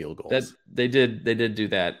second by field goals. They did do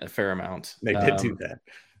that a fair amount. They did do that.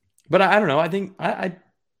 But I don't know. I think I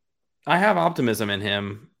have optimism in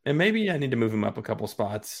him, and maybe I need to move him up a couple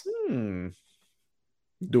spots.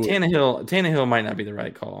 Tannehill might not be the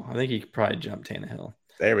right call. I think he could probably jump Tannehill.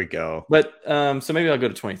 There we go. But so maybe I'll go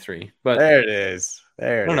to 23. But there it is.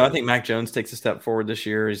 I don't know. I think Mac Jones takes a step forward this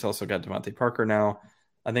year. He's also got Devontae Parker now.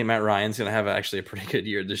 I think Matt Ryan's going to have actually a pretty good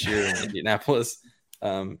year this year in Indianapolis.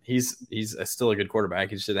 He's still a good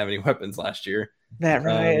quarterback. He just didn't have any weapons last year. Matt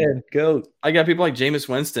Ryan, GOAT. I got people like Jameis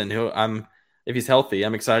Winston, who if he's healthy,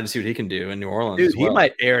 I'm excited to see what he can do in New Orleans. Dude, he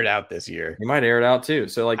might air it out this year. He might air it out too.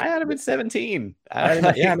 So, like, I had him at 17. I'm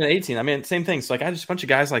at 18. I mean, same thing. So, like, I had just a bunch of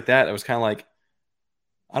guys like that. It was kind of like,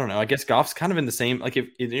 I don't know. I guess Goff's kind of in the same. Like, if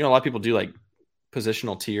a lot of people do like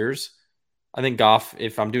positional tiers. I think Goff,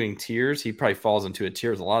 if I'm doing tiers, he probably falls into a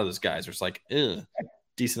tier with a lot of those guys. There's like,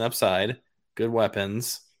 decent upside, good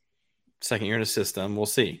weapons, second year in a system. We'll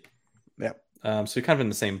see. Yeah. So kind of in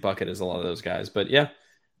the same bucket as a lot of those guys. But yeah,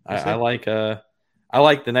 I like the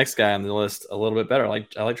next guy on the list a little bit better.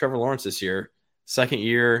 I like Trevor Lawrence this year. Second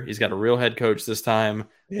year, he's got a real head coach this time.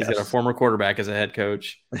 Yes. He's got a former quarterback as a head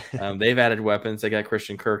coach. They've added weapons. They got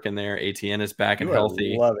Christian Kirk in there. ATN is back and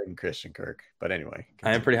healthy. Loving Christian Kirk, but anyway,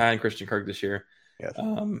 I am pretty high on Christian Kirk this year. Yes.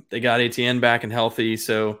 They got ATN back and healthy.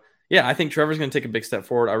 So yeah, I think Trevor's going to take a big step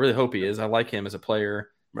forward. I really hope he is. I like him as a player.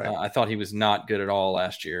 Right. I thought he was not good at all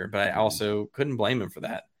last year, but I also couldn't blame him for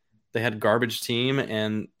that. They had a garbage team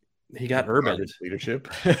and he got urban leadership.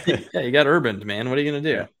 Yeah, he got urban, man. What are you going to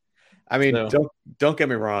do? Yeah. I mean, don't get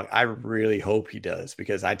me wrong. I really hope he does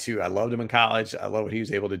because I loved him in college. I love what he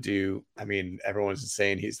was able to do. I mean, everyone's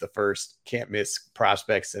saying he's the first can't miss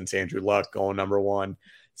prospect since Andrew Luck going number 1.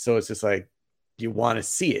 So it's just like, you want to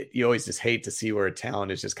see it. You always just hate to see where a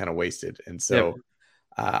talent is just kind of wasted. And so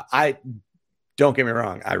I don't get me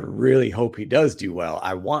wrong. I really hope he does do well.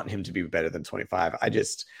 I want him to be better than 25. I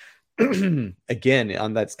just, again,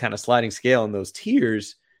 on that kind of sliding scale in those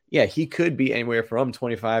tiers, yeah, he could be anywhere from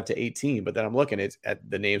 25 to 18, but then I'm looking at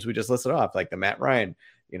the names we just listed off, like the Matt Ryan,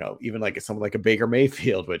 even like someone like a Baker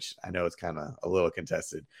Mayfield, which I know it's kind of a little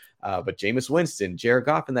contested, but Jameis Winston, Jared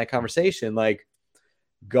Goff in that conversation, like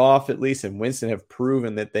Goff at least and Winston have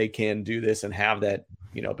proven that they can do this and have that,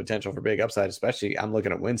 potential for big upside, especially I'm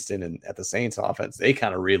looking at Winston and at the Saints offense, they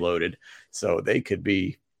kind of reloaded, so they could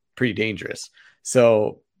be pretty dangerous.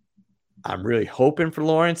 So I'm really hoping for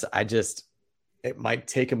Lawrence. It might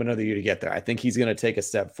take him another year to get there. I think he's going to take a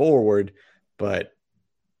step forward, but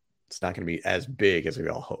it's not going to be as big as we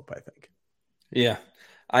all hope, I think. Yeah.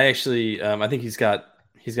 I actually, I think he's got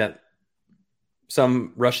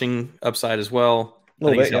some rushing upside as well.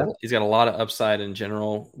 He's got a lot of upside in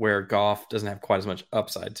general where Goff doesn't have quite as much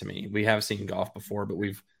upside to me. We have seen Goff before, but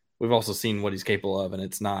we've also seen what he's capable of, and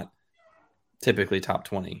it's not typically top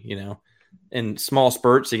 20, In small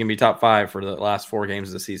spurts, he can be top 5 for the last 4 games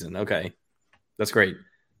of the season. Okay. That's great.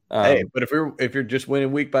 Hey, but if you're just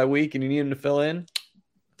winning week by week and you need him to fill in,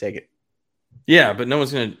 take it. Yeah, but no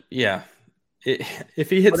one's gonna. Yeah, if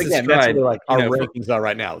he hits the stride, that's what our rankings are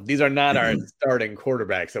right now. These are not our starting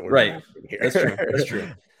quarterbacks that we're right here. That's true.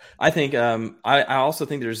 I think. I also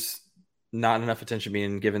think there's not enough attention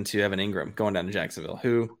being given to Evan Ingram going down to Jacksonville,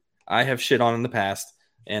 who I have shit on in the past,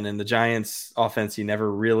 and in the Giants' offense, he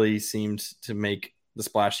never really seemed to make the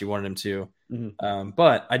splash he wanted him to.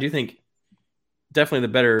 But I do think definitely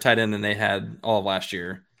the better tight end than they had all of last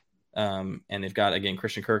year. And they've got, again,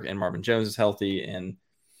 Christian Kirk and Marvin Jones is healthy. And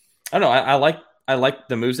I don't know. I like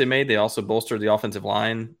the moves they made. They also bolstered the offensive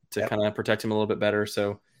line to kind of protect him a little bit better.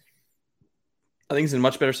 So I think he's in a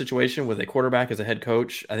much better situation with a quarterback as a head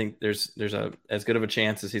coach. I think there's as good of a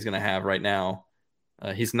chance as he's going to have right now.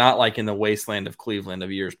 He's not like in the wasteland of Cleveland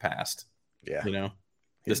of years past. Yeah.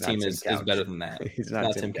 This team is better than that. He's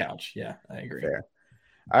not Tim Couch. Yeah, I agree. Fair.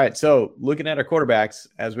 All right, so looking at our quarterbacks,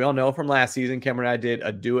 as we all know from last season, Cameron and I did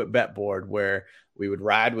a do-it bet board where we would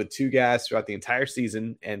ride with two guys throughout the entire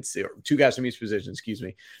season and see, two guys from each position,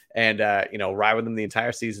 and ride with them the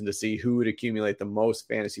entire season to see who would accumulate the most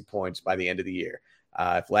fantasy points by the end of the year.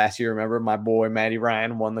 If last year, remember, my boy Matty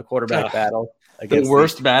Ryan won the quarterback battle. The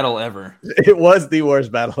worst battle ever. It was the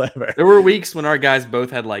worst battle ever. There were weeks when our guys both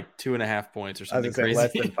had like 2.5 points or something crazy.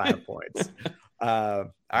 Less than 5 points.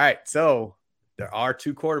 All right, so there are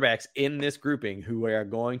two quarterbacks in this grouping who we are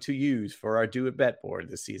going to use for our do it bet board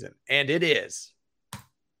this season. And it is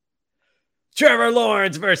Trevor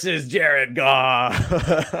Lawrence versus Jared Goff.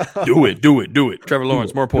 Do it. Trevor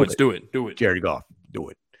Lawrence, more points. Do it. Jared Goff, do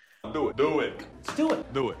it. Do it. Come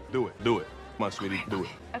on, sweetie, do it.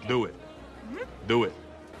 Do it.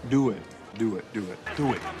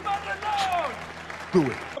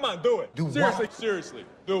 Come on, do it. Seriously.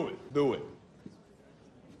 Do it.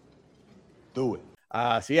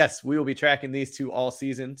 So yes, we will be tracking these two all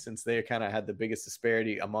season since they kind of had the biggest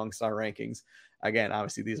disparity amongst our rankings. Again,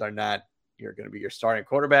 obviously these are not going to be your starting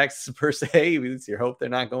quarterbacks per se. It's your hope they're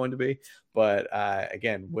not going to be. But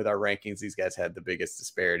again, with our rankings, these guys had the biggest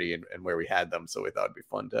disparity and where we had them. So we thought it'd be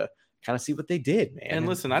fun to kind of see what they did, man. And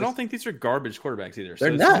listen, I don't think these are garbage quarterbacks either.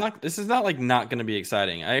 They're not. This is not like not going to be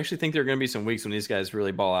exciting. I actually think there are going to be some weeks when these guys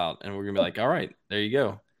really ball out and we're going to be like, all right, there you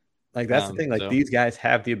go. Like, that's the thing. Like, these guys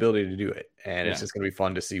have the ability to do it. And it's just going to be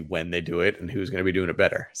fun to see when they do it and who's going to be doing it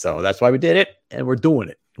better. So that's why we did it. And we're doing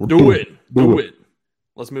it. Do it.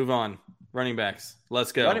 Let's move on. Running backs.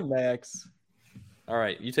 Let's go. Running backs. All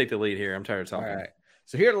right. You take the lead here. I'm tired of talking. All right.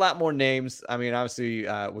 So here are a lot more names. I mean, obviously,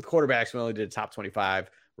 with quarterbacks, we only did top 25.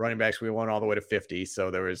 Running backs, we went all the way to 50.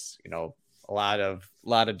 So there was, a lot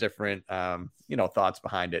of different, thoughts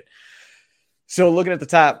behind it. So looking at the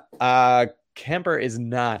top, Kemper is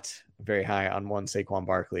not very high on one Saquon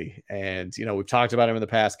Barkley. And, we've talked about him in the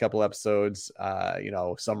past couple episodes,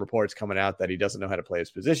 some reports coming out that he doesn't know how to play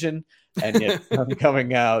his position, and yet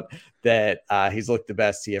coming out that he's looked the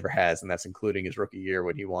best he ever has. And that's including his rookie year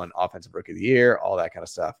when he won Offensive Rookie of the Year, all that kind of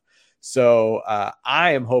stuff. So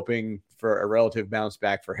I am hoping for a relative bounce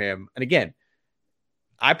back for him. And again,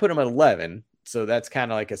 I put him at 11. So that's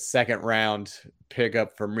kind of like a second round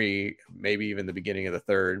pickup for me, maybe even the beginning of the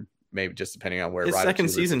third. Maybe just depending on where his second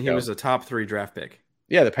season, he was a top 3 draft pick.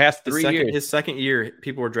 Yeah, the past 3 years. His second year,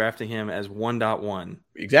 people were drafting him as 1.1.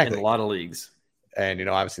 Exactly. In a lot of leagues. And,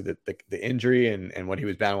 obviously the injury and what he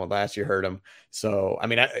was battling with last year hurt him. So, I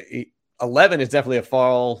mean, 11 is definitely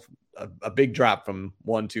a big drop from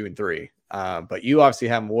 1, 2, and 3. But you obviously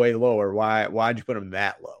have him way lower. Why'd you put him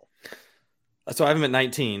that low? So I have him at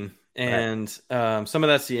 19. And some of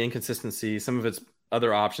that's the inconsistency. Some of it's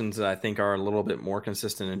other options that I think are a little bit more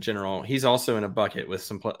consistent in general. He's also in a bucket with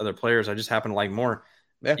some other players I just happen to like more.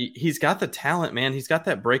 Yeah. He's got the talent, man. He's got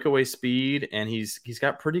that breakaway speed, and he's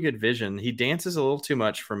got pretty good vision. He dances a little too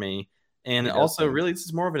much for me. And also, really, this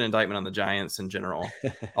is more of an indictment on the Giants in general.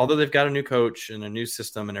 Although they've got a new coach and a new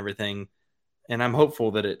system and everything, and I'm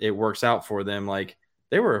hopeful that it works out for them. Like,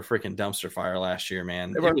 they were a freaking dumpster fire last year,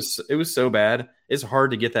 man. It was so bad. It's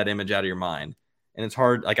hard to get that image out of your mind. And it's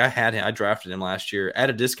hard. Like, I drafted him last year at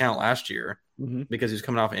a discount last year because he was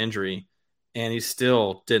coming off an injury, and he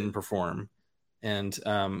still didn't perform. And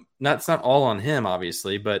that's not all on him,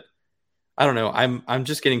 obviously, but I don't know. I'm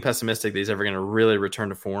just getting pessimistic that he's ever going to really return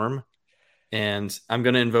to form. And I'm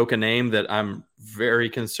going to invoke a name that I'm very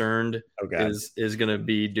concerned is going to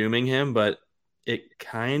be dooming him, but it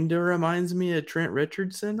kind of reminds me of Trent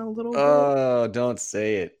Richardson a little bit. Oh, don't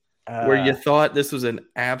say it. Where you thought this was an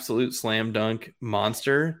absolute slam dunk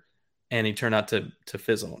monster, and he turned out to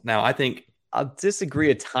fizzle. Now, I think I'll disagree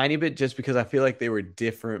a tiny bit just because I feel like they were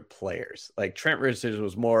different players. Like, Trent Richardson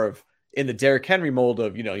was more of in the Derrick Henry mold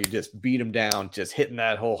of, you just beat him down, just hitting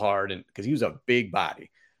that hole hard, and because he was a big body.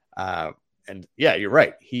 And yeah, you're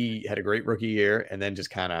right. He had a great rookie year and then just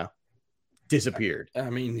kind of disappeared. I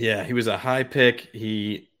mean, yeah, he was a high pick.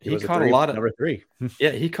 He caught a lot of number 3. Yeah,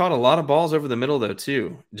 he caught a lot of balls over the middle though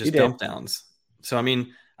too, just dump downs. So I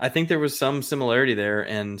mean, I think there was some similarity there,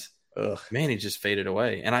 and man, he just faded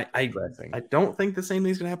away. And I don't think the same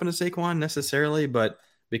thing's gonna happen to Saquon necessarily, but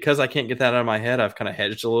because I can't get that out of my head, I've kind of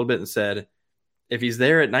hedged a little bit and said if he's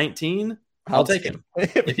there at 19, I'll take him.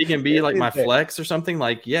 If he can be like my flex or something,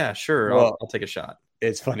 like, yeah, sure, Well, I'll take a shot.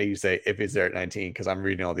 It's funny you say if he's there at 19 because I'm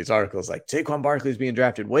reading all these articles like Saquon Barkley's being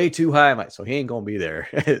drafted way too high. I'm like, so he ain't gonna be there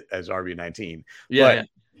as RB19. Yeah.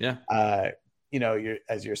 You know,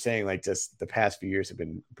 as you're saying, like just the past few years have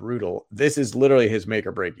been brutal. This is literally his make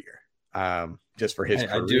or break year. Just for his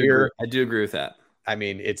career. I do agree with that. I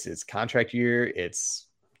mean, it's his contract year.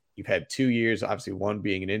 You've had 2 years, obviously one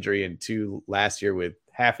being an injury and 2 last year with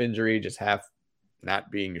half injury, just half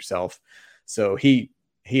not being yourself. So he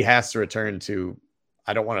has to return to,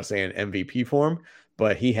 I don't want to say an MVP form,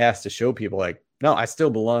 but he has to show people like, no, I still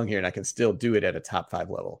belong here and I can still do it at a top 5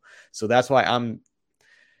 level. So that's why I'm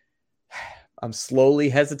slowly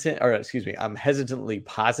hesitant, or excuse me, I'm hesitantly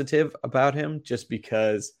positive about him just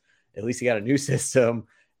because at least he got a new system.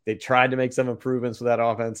 They tried to make some improvements with that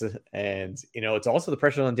offense. And, you know, it's also the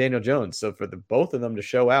pressure on Daniel Jones. So for the both of them to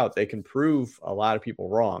show out, they can prove a lot of people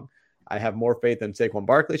wrong. I have more faith in Saquon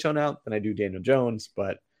Barkley showing out than I do Daniel Jones,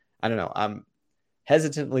 but I don't know. I'm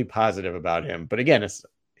hesitantly positive about him. But again,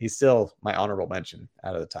 he's still my honorable mention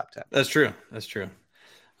out of the top 10. That's true.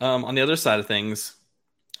 On the other side of things,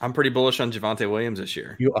 I'm pretty bullish on Javonte Williams this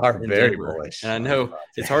year. You are very bullish. And I know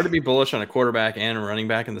it's hard to be bullish on a quarterback and a running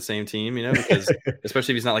back in the same team, you know, because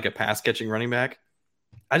especially if he's not like a pass catching running back.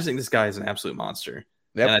 I just think this guy is an absolute monster.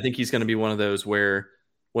 Yep. And I think he's going to be one of those where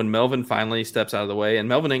when Melvin finally steps out of the way, and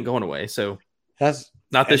Melvin ain't going away. So that's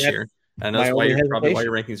not this year. And that's why your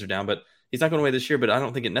rankings are down, but he's not going away this year, but I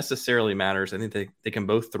don't think it necessarily matters. I think they can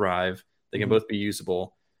both thrive. They can both be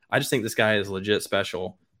usable. I just think this guy is legit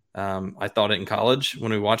special. I thought it in college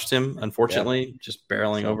when we watched him, unfortunately, just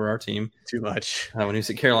barreling over our team too much when he was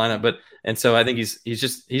at Carolina. And so I think he's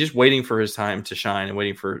just waiting for his time to shine and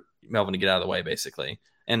waiting for Melvin to get out of the way, basically.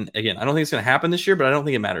 And again, I don't think it's going to happen this year, but I don't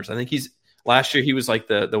think it matters. I think last year he was like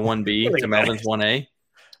the 1B to Melvin's 1A.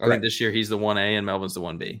 I think this year he's the 1A and Melvin's the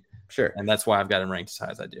 1B. Sure. And that's why I've got him ranked as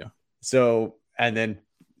high as I do. So, and then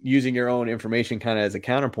using your own information kind of as a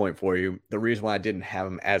counterpoint for you, the reason why I didn't have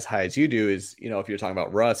him as high as you do is, you know, if you're talking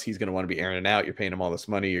about Russ, he's going to want to be airing it out. You're paying him all this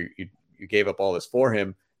money. You gave up all this for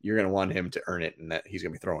him. You're going to want him to earn it and that he's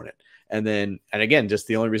going to be throwing it. And again, just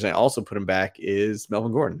the only reason I also put him back is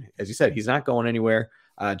Melvin Gordon. As you said, he's not going anywhere.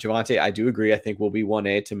 Javonte, I do agree. I think will be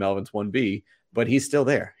 1A to Melvin's 1B, but he's still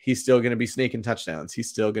there. He's still going to be snaking touchdowns. He's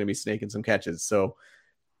still going to be snaking some catches. So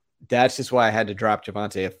that's just why I had to drop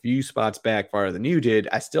Javonte a few spots back farther than you did.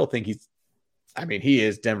 I still think he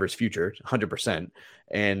is Denver's future, 100%.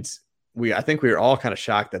 And I think we were all kind of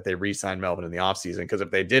shocked that they re-signed Melvin in the offseason, because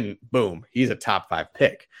if they didn't, boom, he's a top 5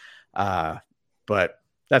 pick. But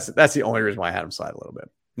that's the only reason why I had him slide a little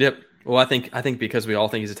bit. Yep. Well, I think because we all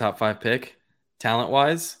think he's a top 5 pick,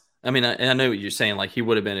 talent-wise. I mean, I know what you're saying, like he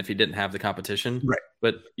would have been if he didn't have the competition. Right.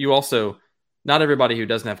 But you also, not everybody who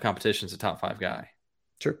doesn't have competition is a top 5 guy.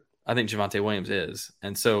 Sure. I think Javonte Williams is.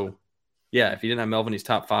 And so, yeah, if you didn't have Melvin, he's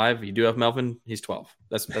top 5. You do have Melvin, he's 12.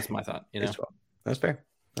 That's my thought. You know, he's 12. That's fair.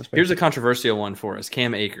 Here's a controversial one for us,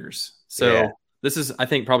 Cam Akers. So this is, I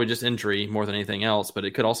think, probably just injury more than anything else, but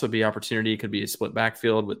it could also be opportunity. It could be a split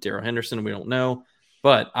backfield with Darrell Henderson. We don't know.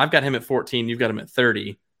 But I've got him at 14. You've got him at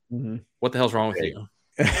 30. Mm-hmm. What the hell's wrong with you?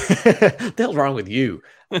 What the hell's wrong with you?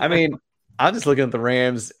 I mean, I'm just looking at the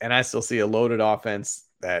Rams, and I still see a loaded offense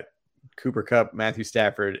that Cooper Kupp, Matthew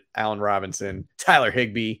Stafford, Allen Robinson, Tyler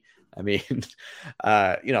Higbee. I mean,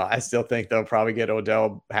 I still think they'll probably get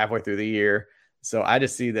Odell halfway through the year. So I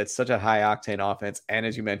just see that's such a high octane offense. And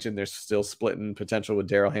as you mentioned, there's still splitting potential with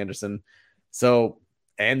Darrell Henderson. So,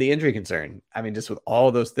 and the injury concern. I mean, just with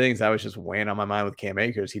all those things, that was just weighing on my mind with Cam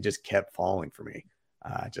Akers. He just kept falling for me.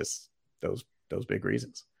 Just those big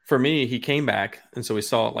reasons. For me, he came back. And so we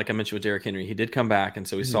saw, like I mentioned with Derrick Henry, he did come back. And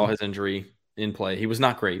so we saw his injury in play. He was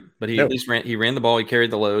not great, but at least ran the ball. He carried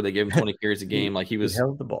the load. They gave him 20 carries a game. Like he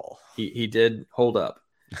held the ball. He did hold up.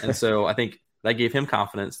 And so I think that gave him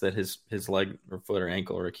confidence that his leg or foot or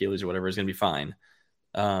ankle or Achilles or whatever is going to be fine.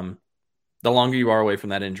 The longer you are away from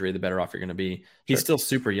that injury, the better off you're going to be. He's still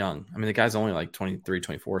super young. I mean, the guy's only like 23,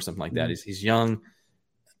 24, something like that. He's young.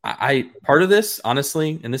 I part of this,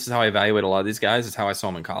 honestly, and this is how I evaluate a lot of these guys, is how I saw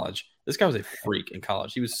him in college. This guy was a freak in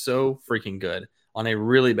college. He was so freaking good on a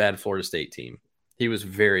really bad Florida State team. He was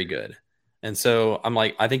very good. And so I'm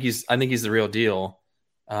like, I think he's the real deal.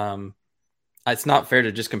 It's not fair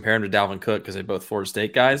to just compare him to Dalvin Cook because they're both Florida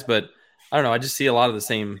State guys, but I don't know. I just see a lot of the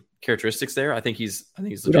same characteristics there. I think he's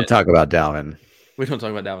legit. We don't talk about Dalvin. We don't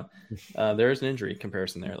talk about Dalvin. There is an injury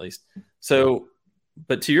comparison there at least. So,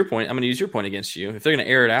 but to your point, I'm going to use your point against you. If they're going to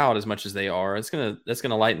air it out as much as they are, that's going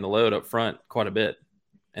to lighten the load up front quite a bit.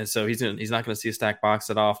 And so he's not going to see a stack box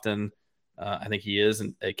that often. I think he is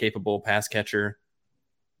a capable pass catcher.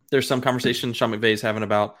 there's some conversation Sean McVay's having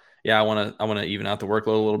about, I want to even out the workload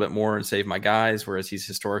a little bit more and save my guys, whereas he's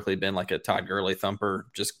historically been like a Todd Gurley thumper,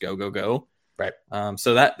 just go. Right.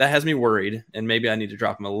 So that has me worried, and maybe I need to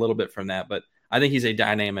drop him a little bit from that. But I think he's a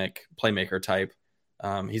dynamic playmaker type.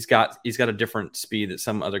 He's got a different speed that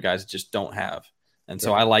some other guys just don't have. And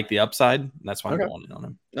so I like the upside. And that's why I'm going in on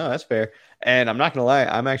him. No, that's fair. And I'm not going to lie.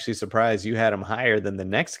 I'm actually surprised you had him higher than the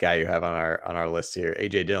next guy you have on our list here,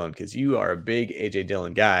 AJ Dillon, because you are a big AJ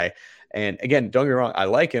Dillon guy. And again, don't get me wrong. I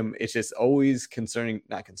like him. It's just always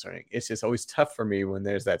not concerning. It's just always tough for me when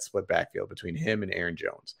there's that split backfield between him and Aaron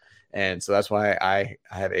Jones. And so that's why I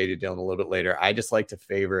have AJ Dillon a little bit later. I just like to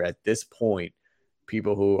favor at this point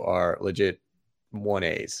people who are legit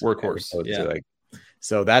 1As. Workhorse. Yeah.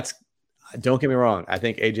 So that's, don't get me wrong. I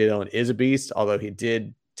think AJ Dillon is a beast, although he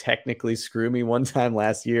did technically screw me one time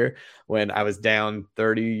last year when I was down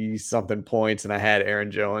 30 something points and I had Aaron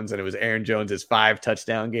Jones, and it was Aaron Jones's 5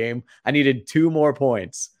 touchdown game. I needed 2 more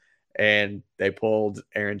points and they pulled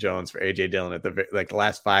Aaron Jones for AJ Dillon at the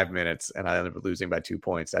last 5 minutes, and I ended up losing by 2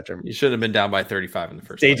 points after you should have been down by 35 in the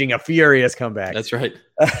first staging a furious comeback. That's right.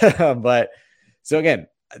 But so again,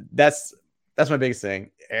 that's my biggest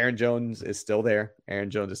thing. Aaron Jones is still there. Aaron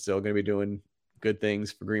Jones is still going to be doing good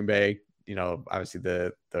things for Green Bay. You know, obviously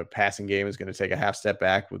the passing game is going to take a half step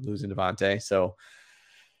back with losing Devontae. So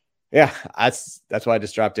yeah, that's why I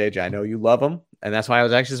just dropped AJ. I know you love him, and that's why I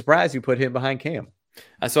was actually surprised you put him behind Cam.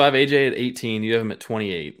 So I have AJ at 18. You have him at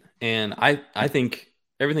 28. And I think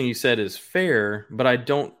everything you said is fair, but I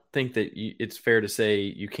don't think that it's fair to say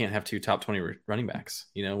you can't have 2 top 20 running backs.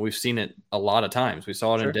 You know, we've seen it a lot of times. We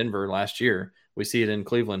saw it in Denver last year. We see it in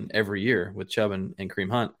Cleveland every year with Chubb and Kareem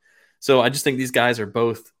Hunt. So I just think these guys are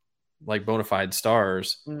both like bona fide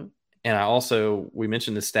stars. Mm-hmm. And we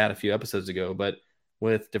mentioned this stat a few episodes ago, but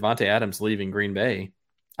with Devontae Adams leaving Green Bay,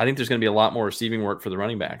 I think there's going to be a lot more receiving work for the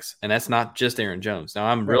running backs. And that's not just Aaron Jones. Now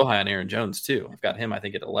I'm real high on Aaron Jones too. I've got him, I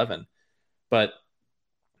think, at 11, but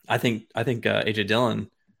I think AJ Dillon,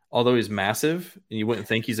 although he's massive and you wouldn't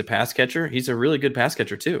think he's a pass catcher, he's a really good pass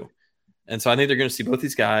catcher too. And so I think they're going to see both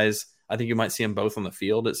these guys. I think you might see them both on the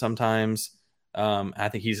field at sometimes. I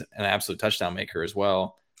think he's an absolute touchdown maker as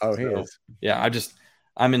well. Oh, he is. Yeah,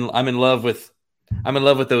 I'm in love with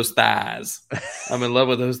those thighs. I'm in love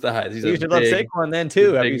with those thighs. You should love Saquon then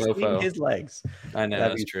too. Have you seen his legs? I know,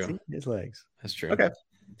 that's true. His legs. That's true. Okay.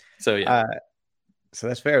 So yeah. So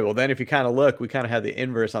that's fair. Well, then if you kind of look, we kind of have the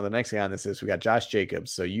inverse on the next guy on this list. We got Josh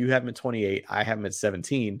Jacobs. So you have him at 28. I have him at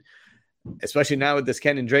 17. Especially now with this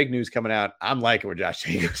Kenyon Drake news coming out, I'm liking where Josh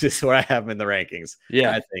Jacobs is, where I have him in the rankings.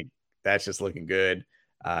 Yeah. I think that's just looking good,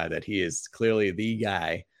 that he is clearly the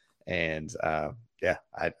guy. And I'll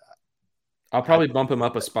probably bump him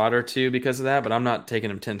up a spot or two because of that, but I'm not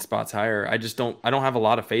taking him 10 spots higher. I don't have a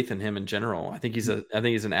lot of faith in him in general. I think he's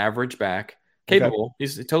an average back, capable. Okay.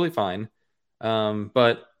 He's totally fine.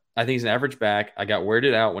 But I think he's an average back. I got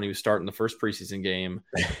weirded out when he was starting the first preseason game,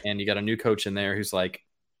 and you got a new coach in there who's like,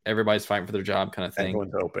 everybody's fighting for their job kind of thing.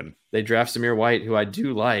 Everyone's open. They draft Zamir White, who I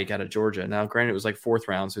do like, out of Georgia. Now, granted, it was like 4th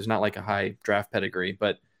round, so it's not like a high draft pedigree,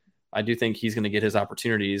 but I do think he's going to get his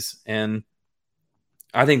opportunities. And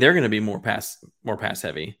I think they're going to be more pass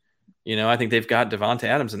heavy. You know, I think they've got Devontae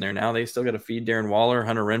Adams in there now. They still got to feed Darren Waller,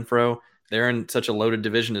 Hunter Renfrow. They're in such a loaded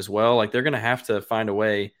division as well. Like, they're going to have to find a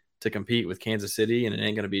way to compete with Kansas City, and it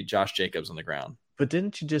ain't going to be Josh Jacobs on the ground. But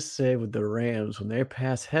didn't you just say with the Rams, when they're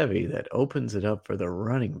pass heavy, that opens it up for the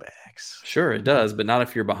running backs? Sure, it does, but not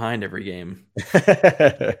if you're behind every game.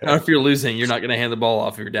 Not if you're losing. You're not going to hand the ball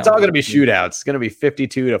off if you're down. It's all going to be shootouts. It's going to be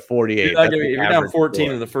 52-48. You're down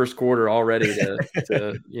 14 in the first quarter already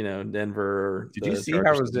to Denver. Did you see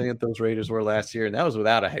how resilient those Raiders were last year? And that was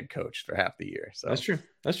without a head coach for half the year. So That's true.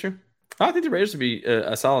 I think the Raiders would be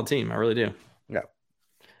a solid team. I really do. Yeah.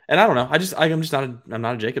 And I don't know. I'm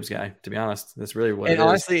not a Jacobs guy, to be honest. That's really what. And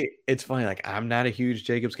honestly, it's funny. Like, I'm not a huge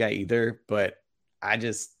Jacobs guy either, but I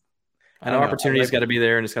know opportunity's got to be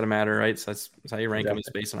there, and it's got to matter, right? So that's how you rank them. It's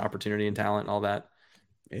based on opportunity and talent and all that.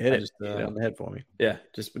 It hit it on the head for me. Yeah,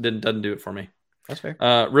 just doesn't do it for me. That's fair.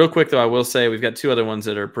 Real quick though, I will say we've got 2 other ones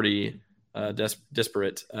that are pretty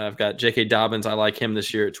disparate. I've got J.K. Dobbins. I like him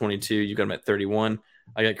this year at 22. You got him at 31.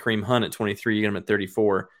 I got Kareem Hunt at 23. You got him at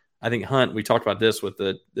 34. I think Hunt, we talked about this with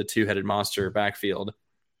the 2-headed monster backfield.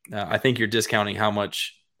 I think you're discounting how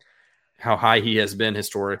high he has been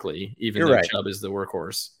historically, even though Chubb is the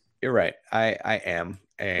workhorse. You're right. I am.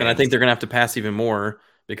 And I think they're going to have to pass even more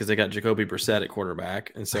because they got Jacoby Brissett at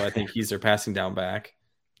quarterback. And so I think he's their passing down back.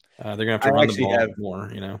 They're going to have to run the ball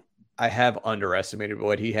more, you know. I have underestimated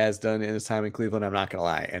what he has done in his time in Cleveland. I'm not going to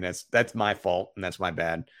lie. And that's my fault, and that's my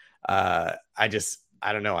bad.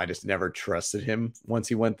 I don't know. I just never trusted him once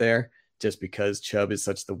he went there, just because Chubb is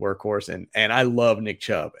such the workhorse, and I love Nick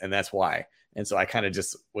Chubb, and that's why. And so I kind of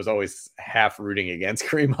just was always half rooting against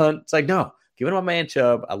Kareem Hunt. It's like, no, give it to my man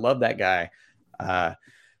Chubb. I love that guy.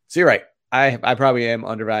 So you're right. I probably am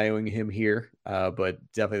undervaluing him here, but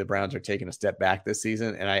definitely the Browns are taking a step back this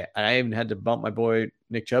season, and I even had to bump my boy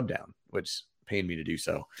Nick Chubb down, which pained me to do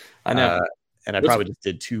so. I know. And I probably just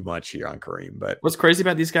did too much here on Kareem. But what's crazy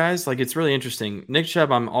about these guys, like, it's really interesting. Nick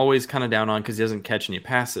Chubb, I'm always kind of down on because he doesn't catch any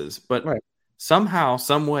passes. But somehow,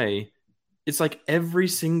 some way, it's like every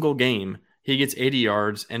single game he gets 80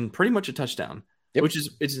 yards and pretty much a touchdown, which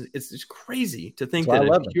is it's crazy to think that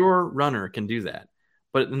a pure runner can do that.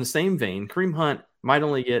 But in the same vein, Kareem Hunt might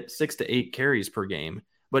only get 6 to 8 carries per game,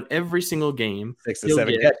 but every single game 6 to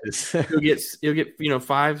 7 catches. he'll get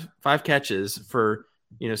five catches for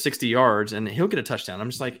 60 yards, and he'll get a touchdown. I'm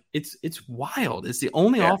just like, it's wild. It's the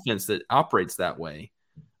only offense that operates that way.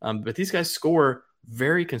 But these guys score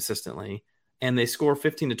very consistently, and they score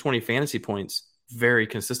 15 to 20 fantasy points very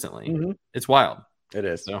consistently. Mm-hmm. It's wild. It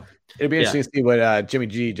is. So it'll be interesting to see what Jimmy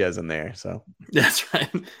G does in there. So that's right.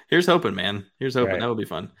 Here's hoping, man. Here's hoping. That will be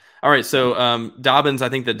fun. All right. So Dobbins, I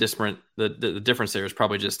think the difference there is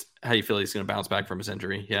probably just how you feel he's going to bounce back from his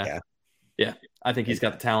injury. Yeah. I think he's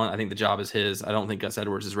got the talent. I think the job is his. I don't think Gus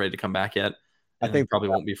Edwards is ready to come back yet. I think probably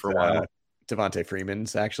won't be for a while. Devontae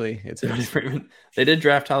Freeman's actually. It's Freeman. They did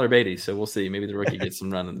draft Tyler Beatty, so we'll see. Maybe the rookie gets some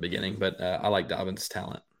run in the beginning, but I like Dobbins'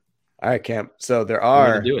 talent. All right, Camp. So there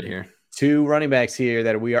are do it here. 2 running backs here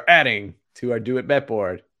that we are adding to our Do It Bet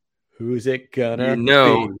board. Who's it gonna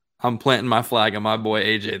be? I'm planting my flag on my boy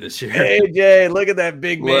AJ this year. AJ, look at that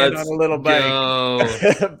big man on a little bike.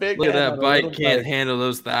 Look at that bike, can't handle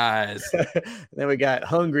those thighs. Then we got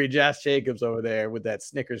hungry Josh Jacobs over there with that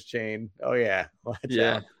Snickers chain. Oh yeah,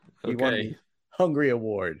 he won the Hungry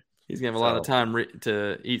Award. He's gonna have a lot of time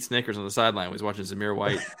to eat Snickers on the sideline when he's watching Zamir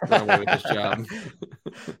White run away with his job.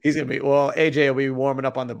 He's gonna be AJ will be warming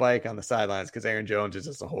up on the bike on the sidelines because Aaron Jones is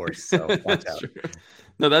just a horse. So watch out.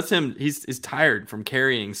 No, that's him. He's tired from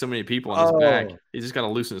carrying so many people on his back. He's just got to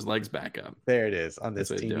loosen his legs back up. There it is on this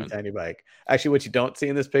teeny tiny bike. Actually, what you don't see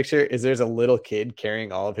in this picture is there's a little kid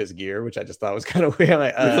carrying all of his gear, which I just thought was kind of weird. I'm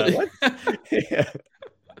like, really? What? Yeah.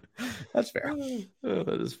 That's fair. Oh,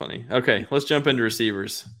 that is funny. Okay, let's jump into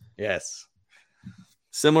receivers. Yes.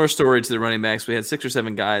 Similar story to the running backs. We had 6 or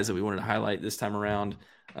 7 guys that we wanted to highlight this time around.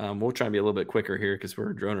 We'll try and be a little bit quicker here because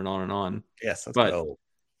we're droning on and on. Yes, let's go.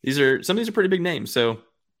 Some of these are pretty big names. So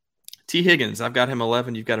T. Higgins, I've got him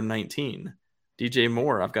 11. You've got him 19. DJ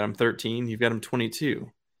Moore, I've got him 13. You've got him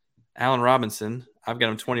 22. Allen Robinson, I've got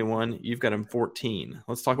him 21. You've got him 14.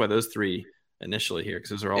 Let's talk about those 3 initially here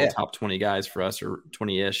because those are all top 20 guys for us, or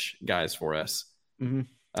 20-ish guys for us.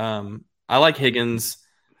 Mm-hmm. I like Higgins.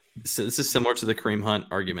 So this is similar to the Kareem Hunt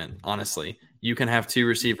argument. Honestly, you can have 2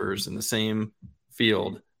 receivers in the same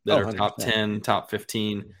field that are 100%. Top 10, top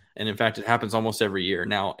 15. And in fact, it happens almost every year.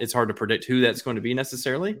 Now, it's hard to predict who that's going to be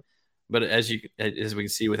necessarily. But as we can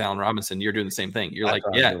see with Allen Robinson, you're doing the same thing. You're like,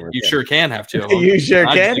 you sure can have 2 of them. You sure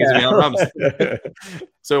can.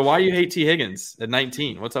 So why do you hate T. Higgins at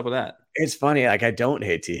 19? What's up with that? It's funny. Like, I don't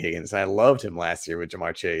hate T. Higgins. I loved him last year with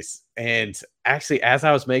Jamar Chase. And actually, as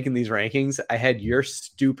I was making these rankings, I had your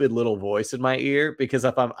stupid little voice in my ear because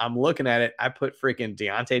if I'm looking at it, I put freaking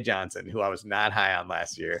Deontay Johnson, who I was not high on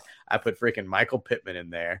last year. I put freaking Michael Pittman in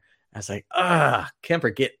there. I was like,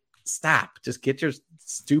 Kemper, stop. Just get your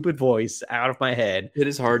stupid voice out of my head. It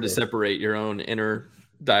is hard to separate your own inner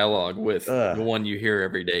dialogue with the one you hear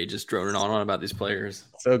every day, just droning on about these players.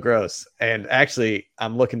 So gross. And actually,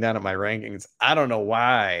 I'm looking down at my rankings. I don't know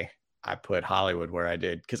why I put Hollywood where I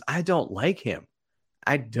did because I don't like him.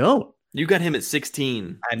 I don't. You got him at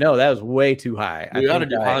 16. I know that was way too high. We ought to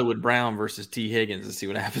do Hollywood Brown versus T. Higgins and see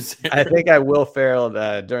what happens there. I think I Will Ferrell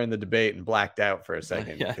during the debate and blacked out for a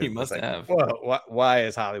second. Yeah, he must have. Well, why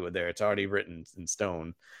is Hollywood there? It's already written in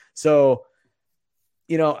stone. So,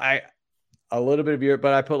 I a little bit of your,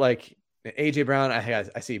 but I put like AJ Brown.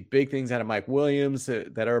 I see big things out of Mike Williams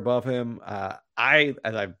that are above him.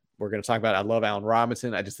 We're going to talk about, I love Allen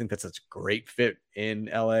Robinson. I just think that's such a great fit in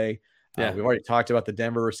LA. Yeah, we've already talked about the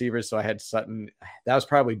Denver receivers, so I had Sutton. That was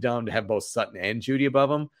probably dumb to have both Sutton and Judy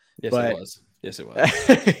above him. Yes, it was.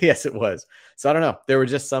 Yes, it was. So I don't know. There were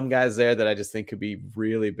just some guys there that I just think could be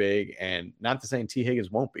really big, and not to saying T.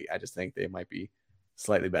 Higgins won't be. I just think they might be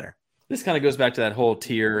slightly better. This kind of goes back to that whole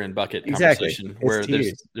tier and bucket conversation where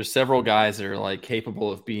there's several guys that are like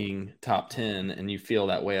capable of being top 10, and you feel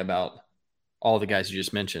that way about all the guys you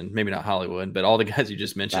just mentioned. Maybe not Hollywood, but all the guys you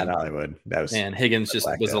just mentioned. Not Hollywood. And Higgins just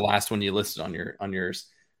was the last one you listed on yours.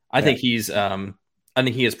 I think he's I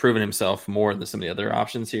think he has proven himself more than some of the other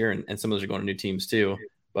options here, and some of those are going to new teams too.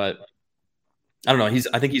 But I don't know.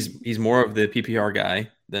 I think he's more of the PPR guy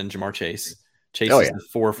than Jamar Chase. Chase is the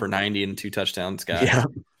 4 for 90 and 2 touchdowns guy. Yeah.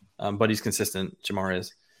 But he's consistent. Jamar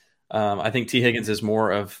is. I think T. Higgins is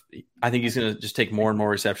more of. I think he's going to just take more and more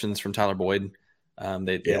receptions from Tyler Boyd.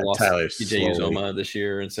 They lost TJ Uzoma this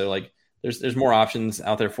year, and so like there's more options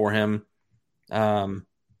out there for him. I don't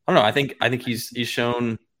know. I think he's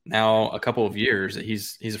shown now a couple of years that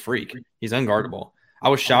he's a freak. He's unguardable. I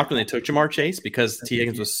was shocked when they took Jamar Chase because T.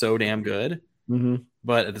 Higgins was so damn good. Mm-hmm.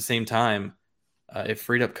 But at the same time, it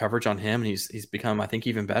freed up coverage on him, and he's become, I think,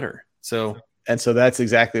 even better. So that's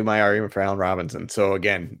exactly my argument for Allen Robinson. So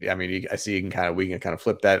again, I mean, I see we can kind of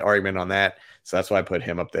flip that argument on that. So that's why I put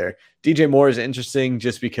him up there. DJ Moore is interesting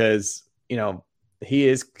just because, he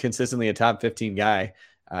is consistently a top 15 guy.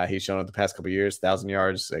 He's shown it the past couple of years, 1,000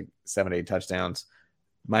 yards, like 7 to 8 touchdowns.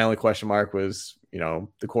 My only question mark was,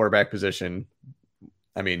 the quarterback position.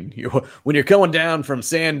 I mean, when you're going down from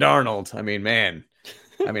Sam Darnold, I mean, man,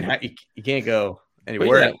 you can't go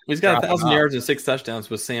anywhere. He's got 1,000 yards and 6 touchdowns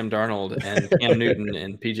with Sam Darnold and Cam Newton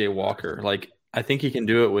and PJ Walker. Like, I think he can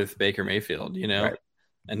do it with Baker Mayfield, Right.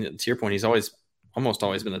 And to your point, he's almost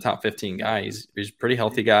always been the top 15 guy. He's a pretty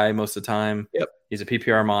healthy guy most of the time. Yep. He's a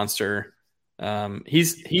PPR monster.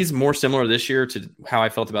 He's more similar this year to how I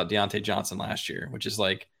felt about Deontay Johnson last year, which is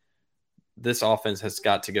like this offense has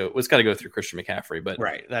got to go. It's got to go through Christian McCaffrey. But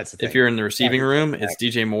right, that's the thing. If you're in the receiving room, it's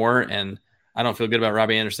DJ Moore, and I don't feel good about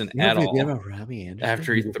Robbie Anderson at all.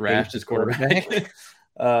 After he thrashed his quarterback.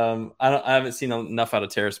 I haven't seen enough out of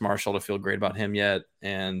Terrace Marshall to feel great about him yet,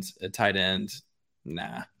 and a tight end,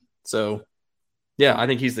 nah. So, yeah, I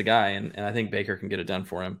think he's the guy, and I think Baker can get it done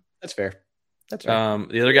for him. That's fair.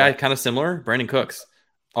 The other guy, kind of similar, Brandon Cooks,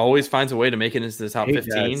 always finds a way to make it into the top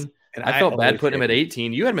 15. And I felt bad putting him at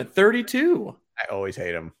 18. You had him at 32. I always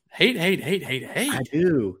hate him. Hate. I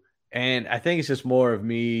do. And I think it's just more of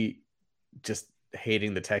me just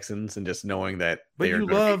hating the Texans and just knowing that. But you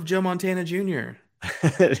love Joe Montana Jr.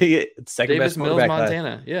 Second best quarterback.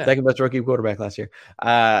 Montana. Yeah. Second best rookie quarterback last year.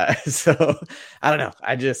 So I don't know.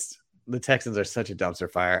 The Texans are such a dumpster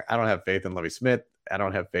fire. I don't have faith in Lovie Smith. I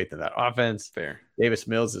don't have faith in that offense. Fair. Davis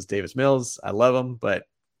Mills is Davis Mills. I love him, but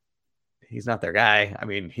he's not their guy. I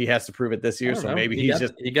mean, he has to prove it this year. So maybe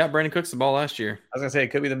he got Brandon Cooks the ball last year. I was gonna say it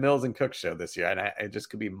could be the Mills and Cooks show this year, and it just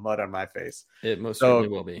could be mud on my face. It most certainly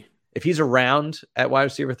will be. If he's around at wide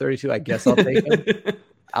receiver 32, I guess I'll take him.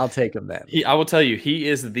 I'll take him then. I will tell you, he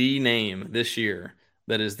is the name this year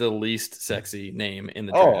that is the least sexy name in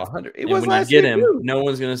the draft. It was when you get him, too. No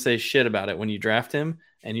one's going to say shit about it when you draft him,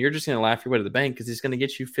 and you're just going to laugh your way to the bank because he's going to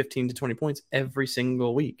get you 15 to 20 points every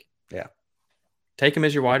single week. Yeah. Take him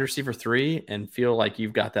as your wide receiver 3 and feel like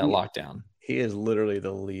you've got that lockdown. He is literally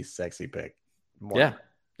the least sexy pick. Yeah.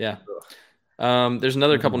 There's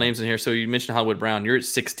another couple names in here. So you mentioned Hollywood Brown. You're at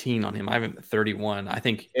 16 on him. I have him at 31. I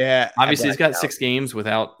think obviously he's got 6 games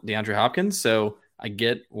without DeAndre Hopkins. So I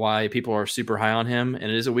get why people are super high on him. And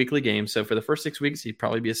it is a weekly game. So for the first 6 weeks, he'd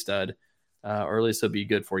probably be a stud. Or at least he'll be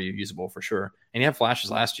good for you, usable for sure. And he had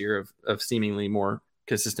flashes last year of seemingly more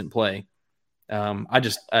consistent play. I got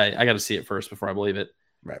to see it first before I believe it.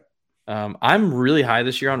 Right. I'm really high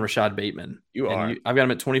this year on Rashad Bateman. I've got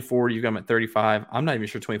him at 24. You've got him at 35. I'm not even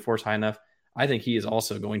sure 24 is high enough. I think he is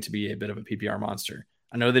also going to be a bit of a PPR monster.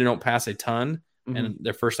 I know they don't pass a ton, and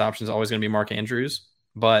their first option is always going to be Mark Andrews.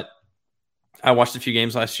 But I watched a few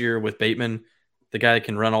games last year with Bateman. The guy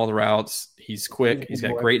can run all the routes. He's quick. He's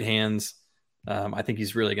got great hands. I think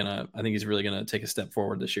he's really gonna take a step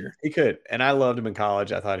forward this year. He could, and I loved him in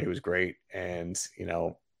college. I thought he was great, and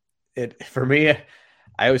for me,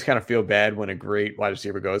 I always kind of feel bad when a great wide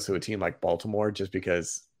receiver goes to a team like Baltimore, just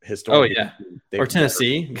because historically, or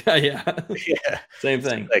Tennessee, yeah, same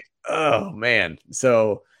thing. Like, oh man,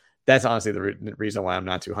 so that's honestly the reason why I'm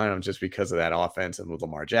not too high on him, just because of that offense and with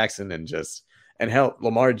Lamar Jackson and help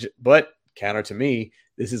Lamar. But counter to me,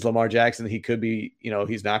 this is Lamar Jackson. He could be,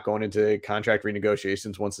 he's not going into contract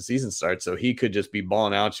renegotiations once the season starts, so he could just be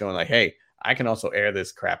balling out, showing like, hey, I can also air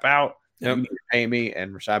this crap out. Yep. You need to pay me,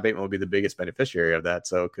 and Rashad Bateman will be the biggest beneficiary of that.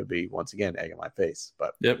 So it could be, once again, egg in my face.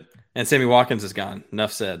 But and Sammy Watkins is gone.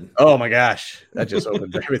 Enough said. Oh my gosh, that just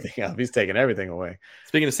opened everything up. He's taking everything away.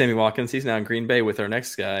 Speaking of Sammy Watkins, he's now in Green Bay with our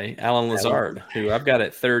next guy, Alan Lazard, who I've got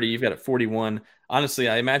at 30. You've got at 41. Honestly,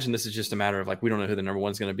 I imagine this is just a matter of we don't know who the number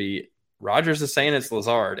one's going to be. Rodgers is saying it's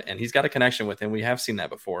Lazard, and he's got a connection with him. We have seen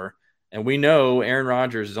that before, and we know Aaron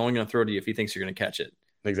Rodgers is only going to throw to you if he thinks you're going to catch it.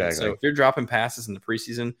 Exactly. So if you're dropping passes in the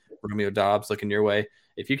preseason, Romeo Dobbs looking your way.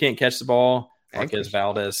 If you can't catch the ball, Marquez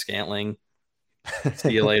Valdez, Scantling,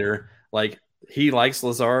 see you later. he likes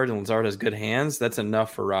Lazard and Lazard has good hands, that's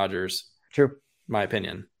enough for Rodgers. True. My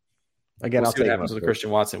opinion. Again, We'll I'll see what take happens with Christian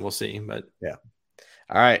Watson. We'll see, but yeah.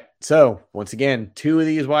 All right. So once again, 2 of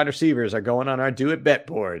these wide receivers are going on our Do It Bet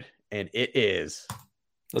board, and it is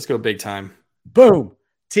let's go big time. boom.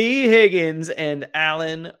 T. Higgins and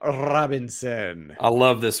Allen Robinson. I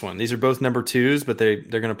love this one. These are both number 2s, but they're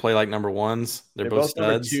going to play like number 1s. They're both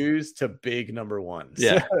studs. Number 2s to big number 1s.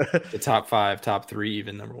 Yeah, the top 5, top 3,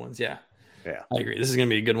 even number 1s. Yeah, I agree. This is going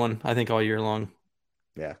to be a good one. I think all year long.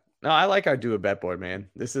 Yeah. No, I like our Do It Bet board, man.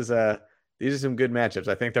 These are some good matchups.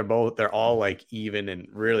 I think they're all like even and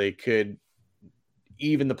really could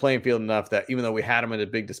even the playing field enough that even though we had them at a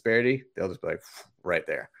big disparity, they'll just be like right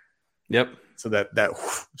there. Yep. So that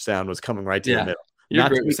sound was coming right to the middle. You're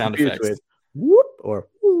great with sound effects. With whoop or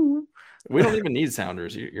whoo. We don't even need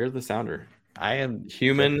sounders. You're the sounder. I am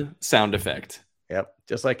human sound effect. Yep.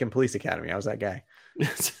 Just like in Police Academy. I was that guy.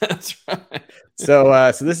 That's right.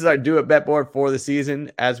 So this is our Do It Bet board for the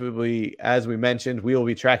season. As we mentioned, we will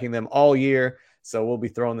be tracking them all year. So we'll be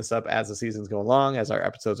throwing this up as the seasons go along, as our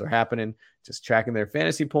episodes are happening, just tracking their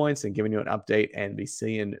fantasy points and giving you an update and be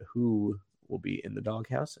seeing who will be in the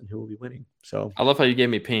doghouse and who will be winning. So I love how you gave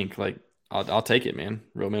me pink. Like I'll take it, man.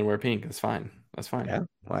 Real men wear pink. That's fine. That's fine. Yeah.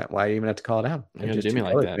 Why do you even have to call it out? They're just do me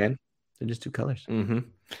colors, like that, man. They're just 2 colors. Mm-hmm.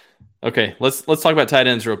 Okay, let's talk about tight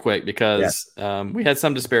ends real quick because we had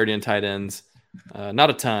some disparity in tight ends. Not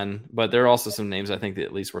a ton, but there are also some names I think that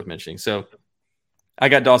at least worth mentioning. So I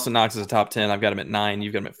got Dawson Knox as a top 10. I've got him at 9.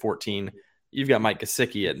 You've got him at 14. You've got Mike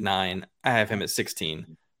Gesicki at 9. I have him at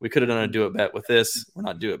 16. We could have done a Do It Bet with this. We're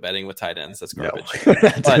not Do It Betting with tight ends. That's garbage. No.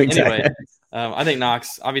 But anyway, I think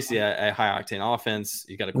Knox, obviously a high-octane offense.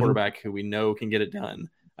 You got a quarterback who we know can get it done.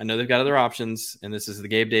 I know they've got other options, and this is the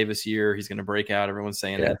Gabe Davis year. He's going to break out. Everyone's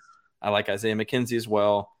saying it. I like Isaiah McKenzie as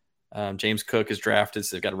well. James Cook is drafted,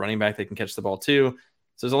 so they've got a running back that can catch the ball too.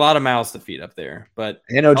 So there's a lot of mouths to feed up there. But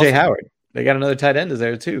and OJ Howard, they got another tight end is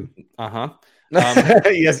there too.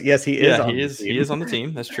 Yes, he is. He is on the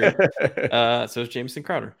team. That's true. So is Jameson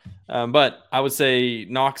Crowder. But I would say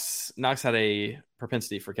Knox had a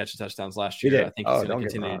propensity for catching touchdowns last year. I think he's going to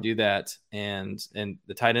continue to do that. And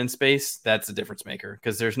the tight end space, that's a difference maker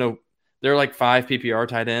because there are like 5 PPR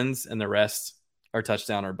tight ends, and the rest are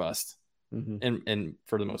touchdown or bust. Mm-hmm. And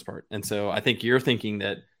for the most part. And so I think you're thinking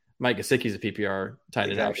that Mike Gesicki is a PPR tight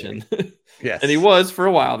end option. Yes. And he was for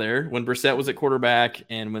a while there when Brissett was at quarterback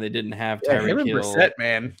and when they didn't have Tyreek Hill. Brissett,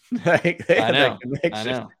 man. I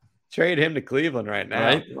know. Trade him to Cleveland right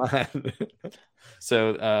now. Right?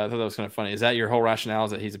 So I thought that was kind of funny. Is that your whole rationale,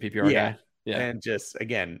 is that he's a PPR guy? Yeah. And just,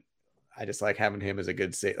 again, I just like having him as a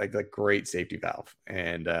good great safety valve.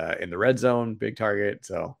 And in the red zone, big target.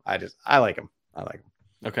 So I like him.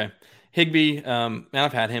 Okay. Higbee, man,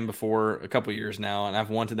 I've had him before a couple years now, and I've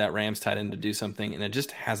wanted that Rams tight end to do something, and it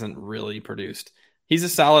just hasn't really produced. He's a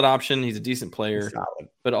solid option. He's a decent player,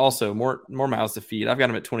 but also more mouths to feed. I've got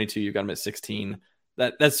him at 22. You've got him at 16.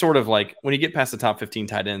 That's sort of like when you get past the top 15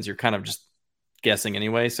 tight ends, you're kind of just guessing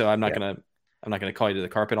anyway. So I'm not gonna call you to the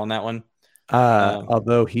carpet on that one.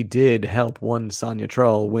 Although he did help one Sonya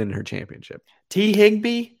Troll win her championship. T.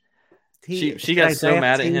 Higbee. She got so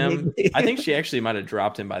mad at him. I think she actually might have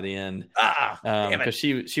dropped him by the end. Because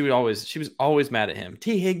she was always mad at him.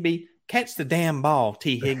 T. Higbee, catch the damn ball,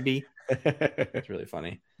 T. Higbee. It's really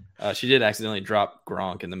funny. She did accidentally drop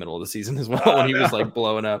Gronk in the middle of the season as well when he was like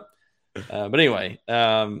blowing up. But anyway,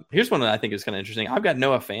 here's one that I think is kind of interesting. I've got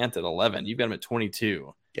Noah Fant at 11. You've got him at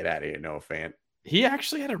 22. Get out of here, Noah Fant. He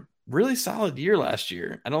actually had a really solid year last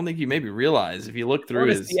year. I don't think you maybe realize if you look through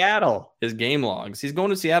his game logs. He's going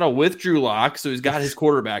to Seattle with Drew Lock, so he's got his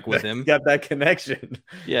quarterback with him. Got that connection.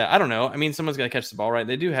 Yeah, I don't know. I mean, someone's got to catch the ball right.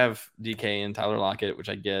 They do have DK and Tyler Lockett, which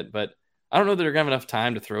I get, but I don't know that they're going to have enough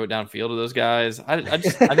time to throw it downfield to those guys. I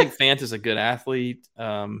think Fant is a good athlete.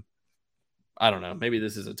 I don't know. Maybe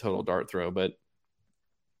this is a total dart throw, but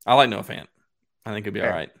I like Noah Fant. I think he'll be all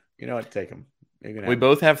right. You know what? Take him. We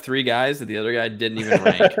both have 3 guys that the other guy didn't even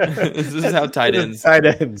rank. This is how tight ends,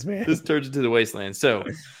 man. This turns into the wasteland. So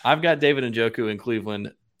I've got David Njoku in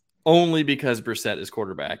Cleveland only because Brissett is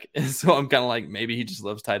quarterback. And so I'm kind of like, maybe he just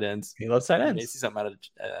loves tight ends. He loves tight ends. Maybe see something out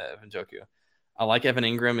of Njoku. I like Evan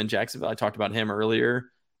Ingram in Jacksonville. I talked about him earlier.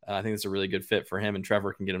 I think it's a really good fit for him, and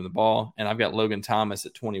Trevor can get him the ball. And I've got Logan Thomas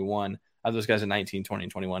at 21. I have those guys at 19, 20,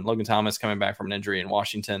 and 21. Logan Thomas coming back from an injury in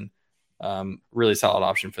Washington. Really solid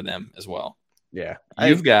option for them as well. Yeah.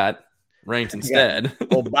 You've got ranked instead.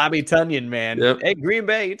 Old Bobby Tunyon, man. Yep. Hey, Green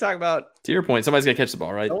Bay, you talk about. To your point, somebody's got to catch the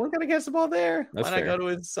ball, right? Someone's got to catch the ball there. That's Why not fair.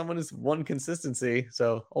 go to someone who's one consistency?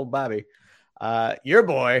 So, old Bobby. Your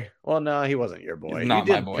boy. Well, no, he wasn't your boy. He's not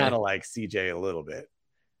you my did boy. Kind of like CJ a little bit.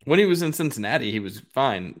 When he was in Cincinnati, he was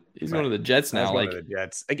fine. He's going to the Jets now. That's one Like of the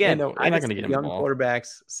Jets. Again, they're I not just going to think get him young the ball.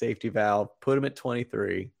 quarterbacks, safety valve, put him at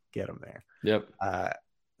 23, get him there. Yep.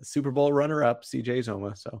 Super Bowl runner-up, CJ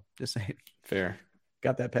Zoma. So just saying, Fair.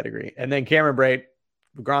 got that pedigree. And then Cameron Brate,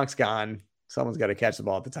 Gronk's gone. Someone's got to catch the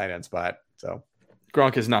ball at the tight end spot. So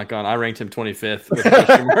Gronk is not gone. I ranked him 25th with a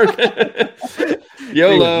question mark.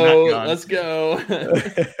 YOLO, let's go.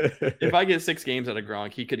 If I get 6 games out of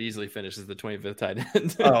Gronk, he could easily finish as the 25th tight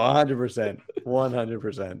end. 100%.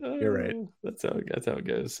 100%. You're right. That's how it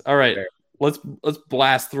goes. All right. Fair. Let's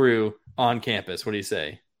blast through on campus. What do you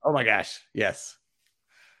say? Oh my gosh. Yes.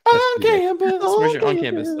 On campus. Where's your on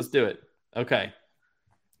campus. campus? Let's do it. Okay.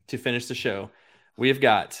 To finish the show, we have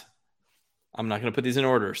got, I'm not going to put these in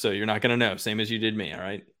order, so you're not going to know. Same as you did me, all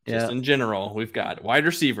right? Just in general, we've got wide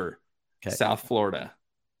receiver, South Florida.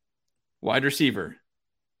 Wide receiver,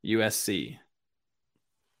 USC.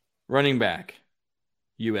 Running back,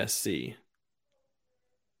 USC.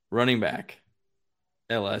 Running back,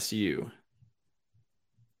 LSU.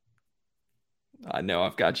 I know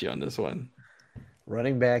I've got you on this one.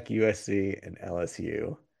 Running back, USC and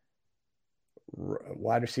LSU.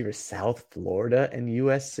 Wide receiver, South Florida and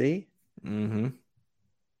USC. Mm-hmm.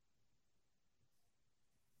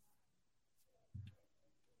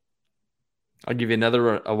 I'll give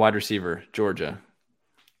you a wide receiver, Georgia.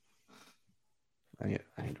 I need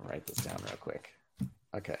to write this down real quick.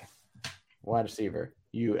 Okay. Wide receiver,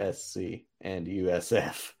 USC and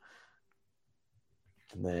USF.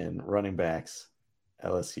 And then running backs,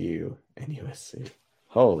 LSU and USC.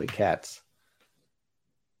 Holy cats.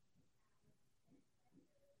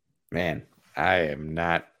 Man, I am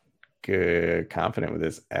not confident with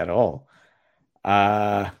this at all.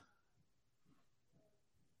 I'm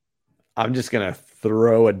just going to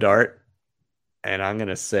throw a dart, and I'm going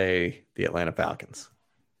to say the Atlanta Falcons.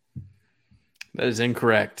 That is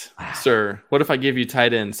incorrect, sir. What if I give you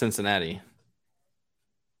tight end Cincinnati?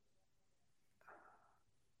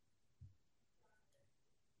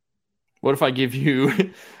 What if I give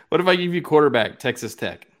you quarterback Texas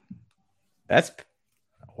Tech?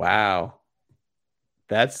 Wow.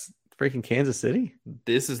 That's freaking Kansas City.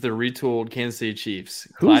 This is the retooled Kansas City Chiefs.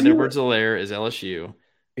 Who's Clyde your- Edwards-Helaire is LSU.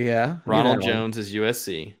 Yeah. Ronald Jones is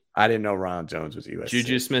USC. I didn't know Ronald Jones was USC.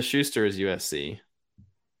 Juju Smith-Schuster is USC.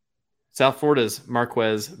 South Florida's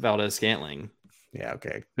Marquez Valdez-Scantling, Yeah,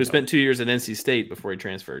 okay. who spent 2 years at NC State before he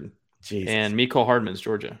transferred. Jesus. And Mecole Hardman's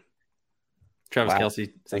Georgia. Travis Wow.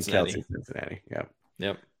 Kelce, Cincinnati. Cincinnati. Yep.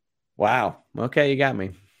 Yep. Wow. Okay, you got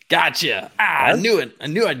me. Gotcha. I knew it. I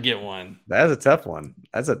knew I'd get one. That is a tough one.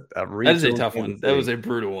 That's a That is a tough one. That was a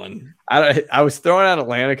brutal one. I was throwing out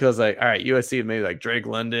Atlanta because I was like, all right, USC maybe like Drake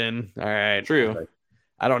London. All right. True. Like,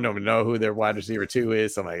 I don't know who their wide receiver 2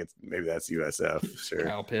 is. So I'm like, maybe that's USF. Sure.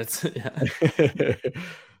 Kyle Pitts. Yeah.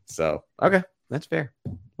 So, okay. That's fair.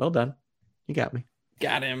 Well done. You got me.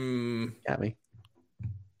 Got him. Got me.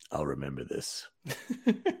 I'll remember this.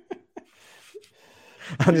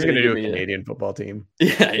 I'm just going to do a Canadian football team.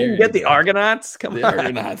 Yeah. You get the Argonauts? Come The on.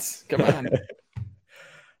 Argonauts. Come on.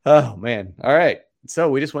 Oh, man. All right. So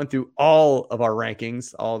we just went through all of our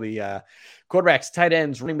rankings, all the quarterbacks, tight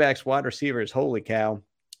ends, running backs, wide receivers. Holy cow.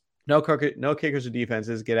 No kickers or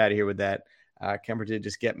defenses. Get out of here with that. Kemper did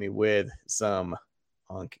just get me with some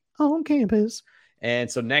on campus.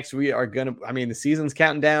 And so next we are going to, the season's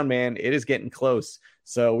counting down, man. It is getting close.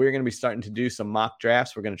 So we're going to be starting to do some mock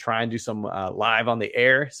drafts. We're going to try and do some live on the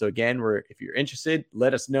air. So again, if you're interested,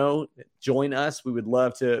 let us know. Join us. We would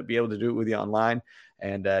love to be able to do it with you online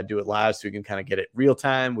and do it live so we can kind of get it real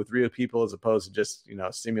time with real people as opposed to just,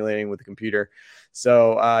 simulating with the computer.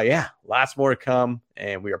 So, lots more to come.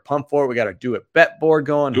 And we are pumped for it. We got our Do It Bet board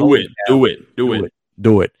going. Do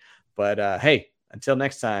it. But, hey, until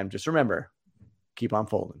next time, just remember, keep on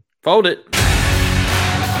folding. Fold it.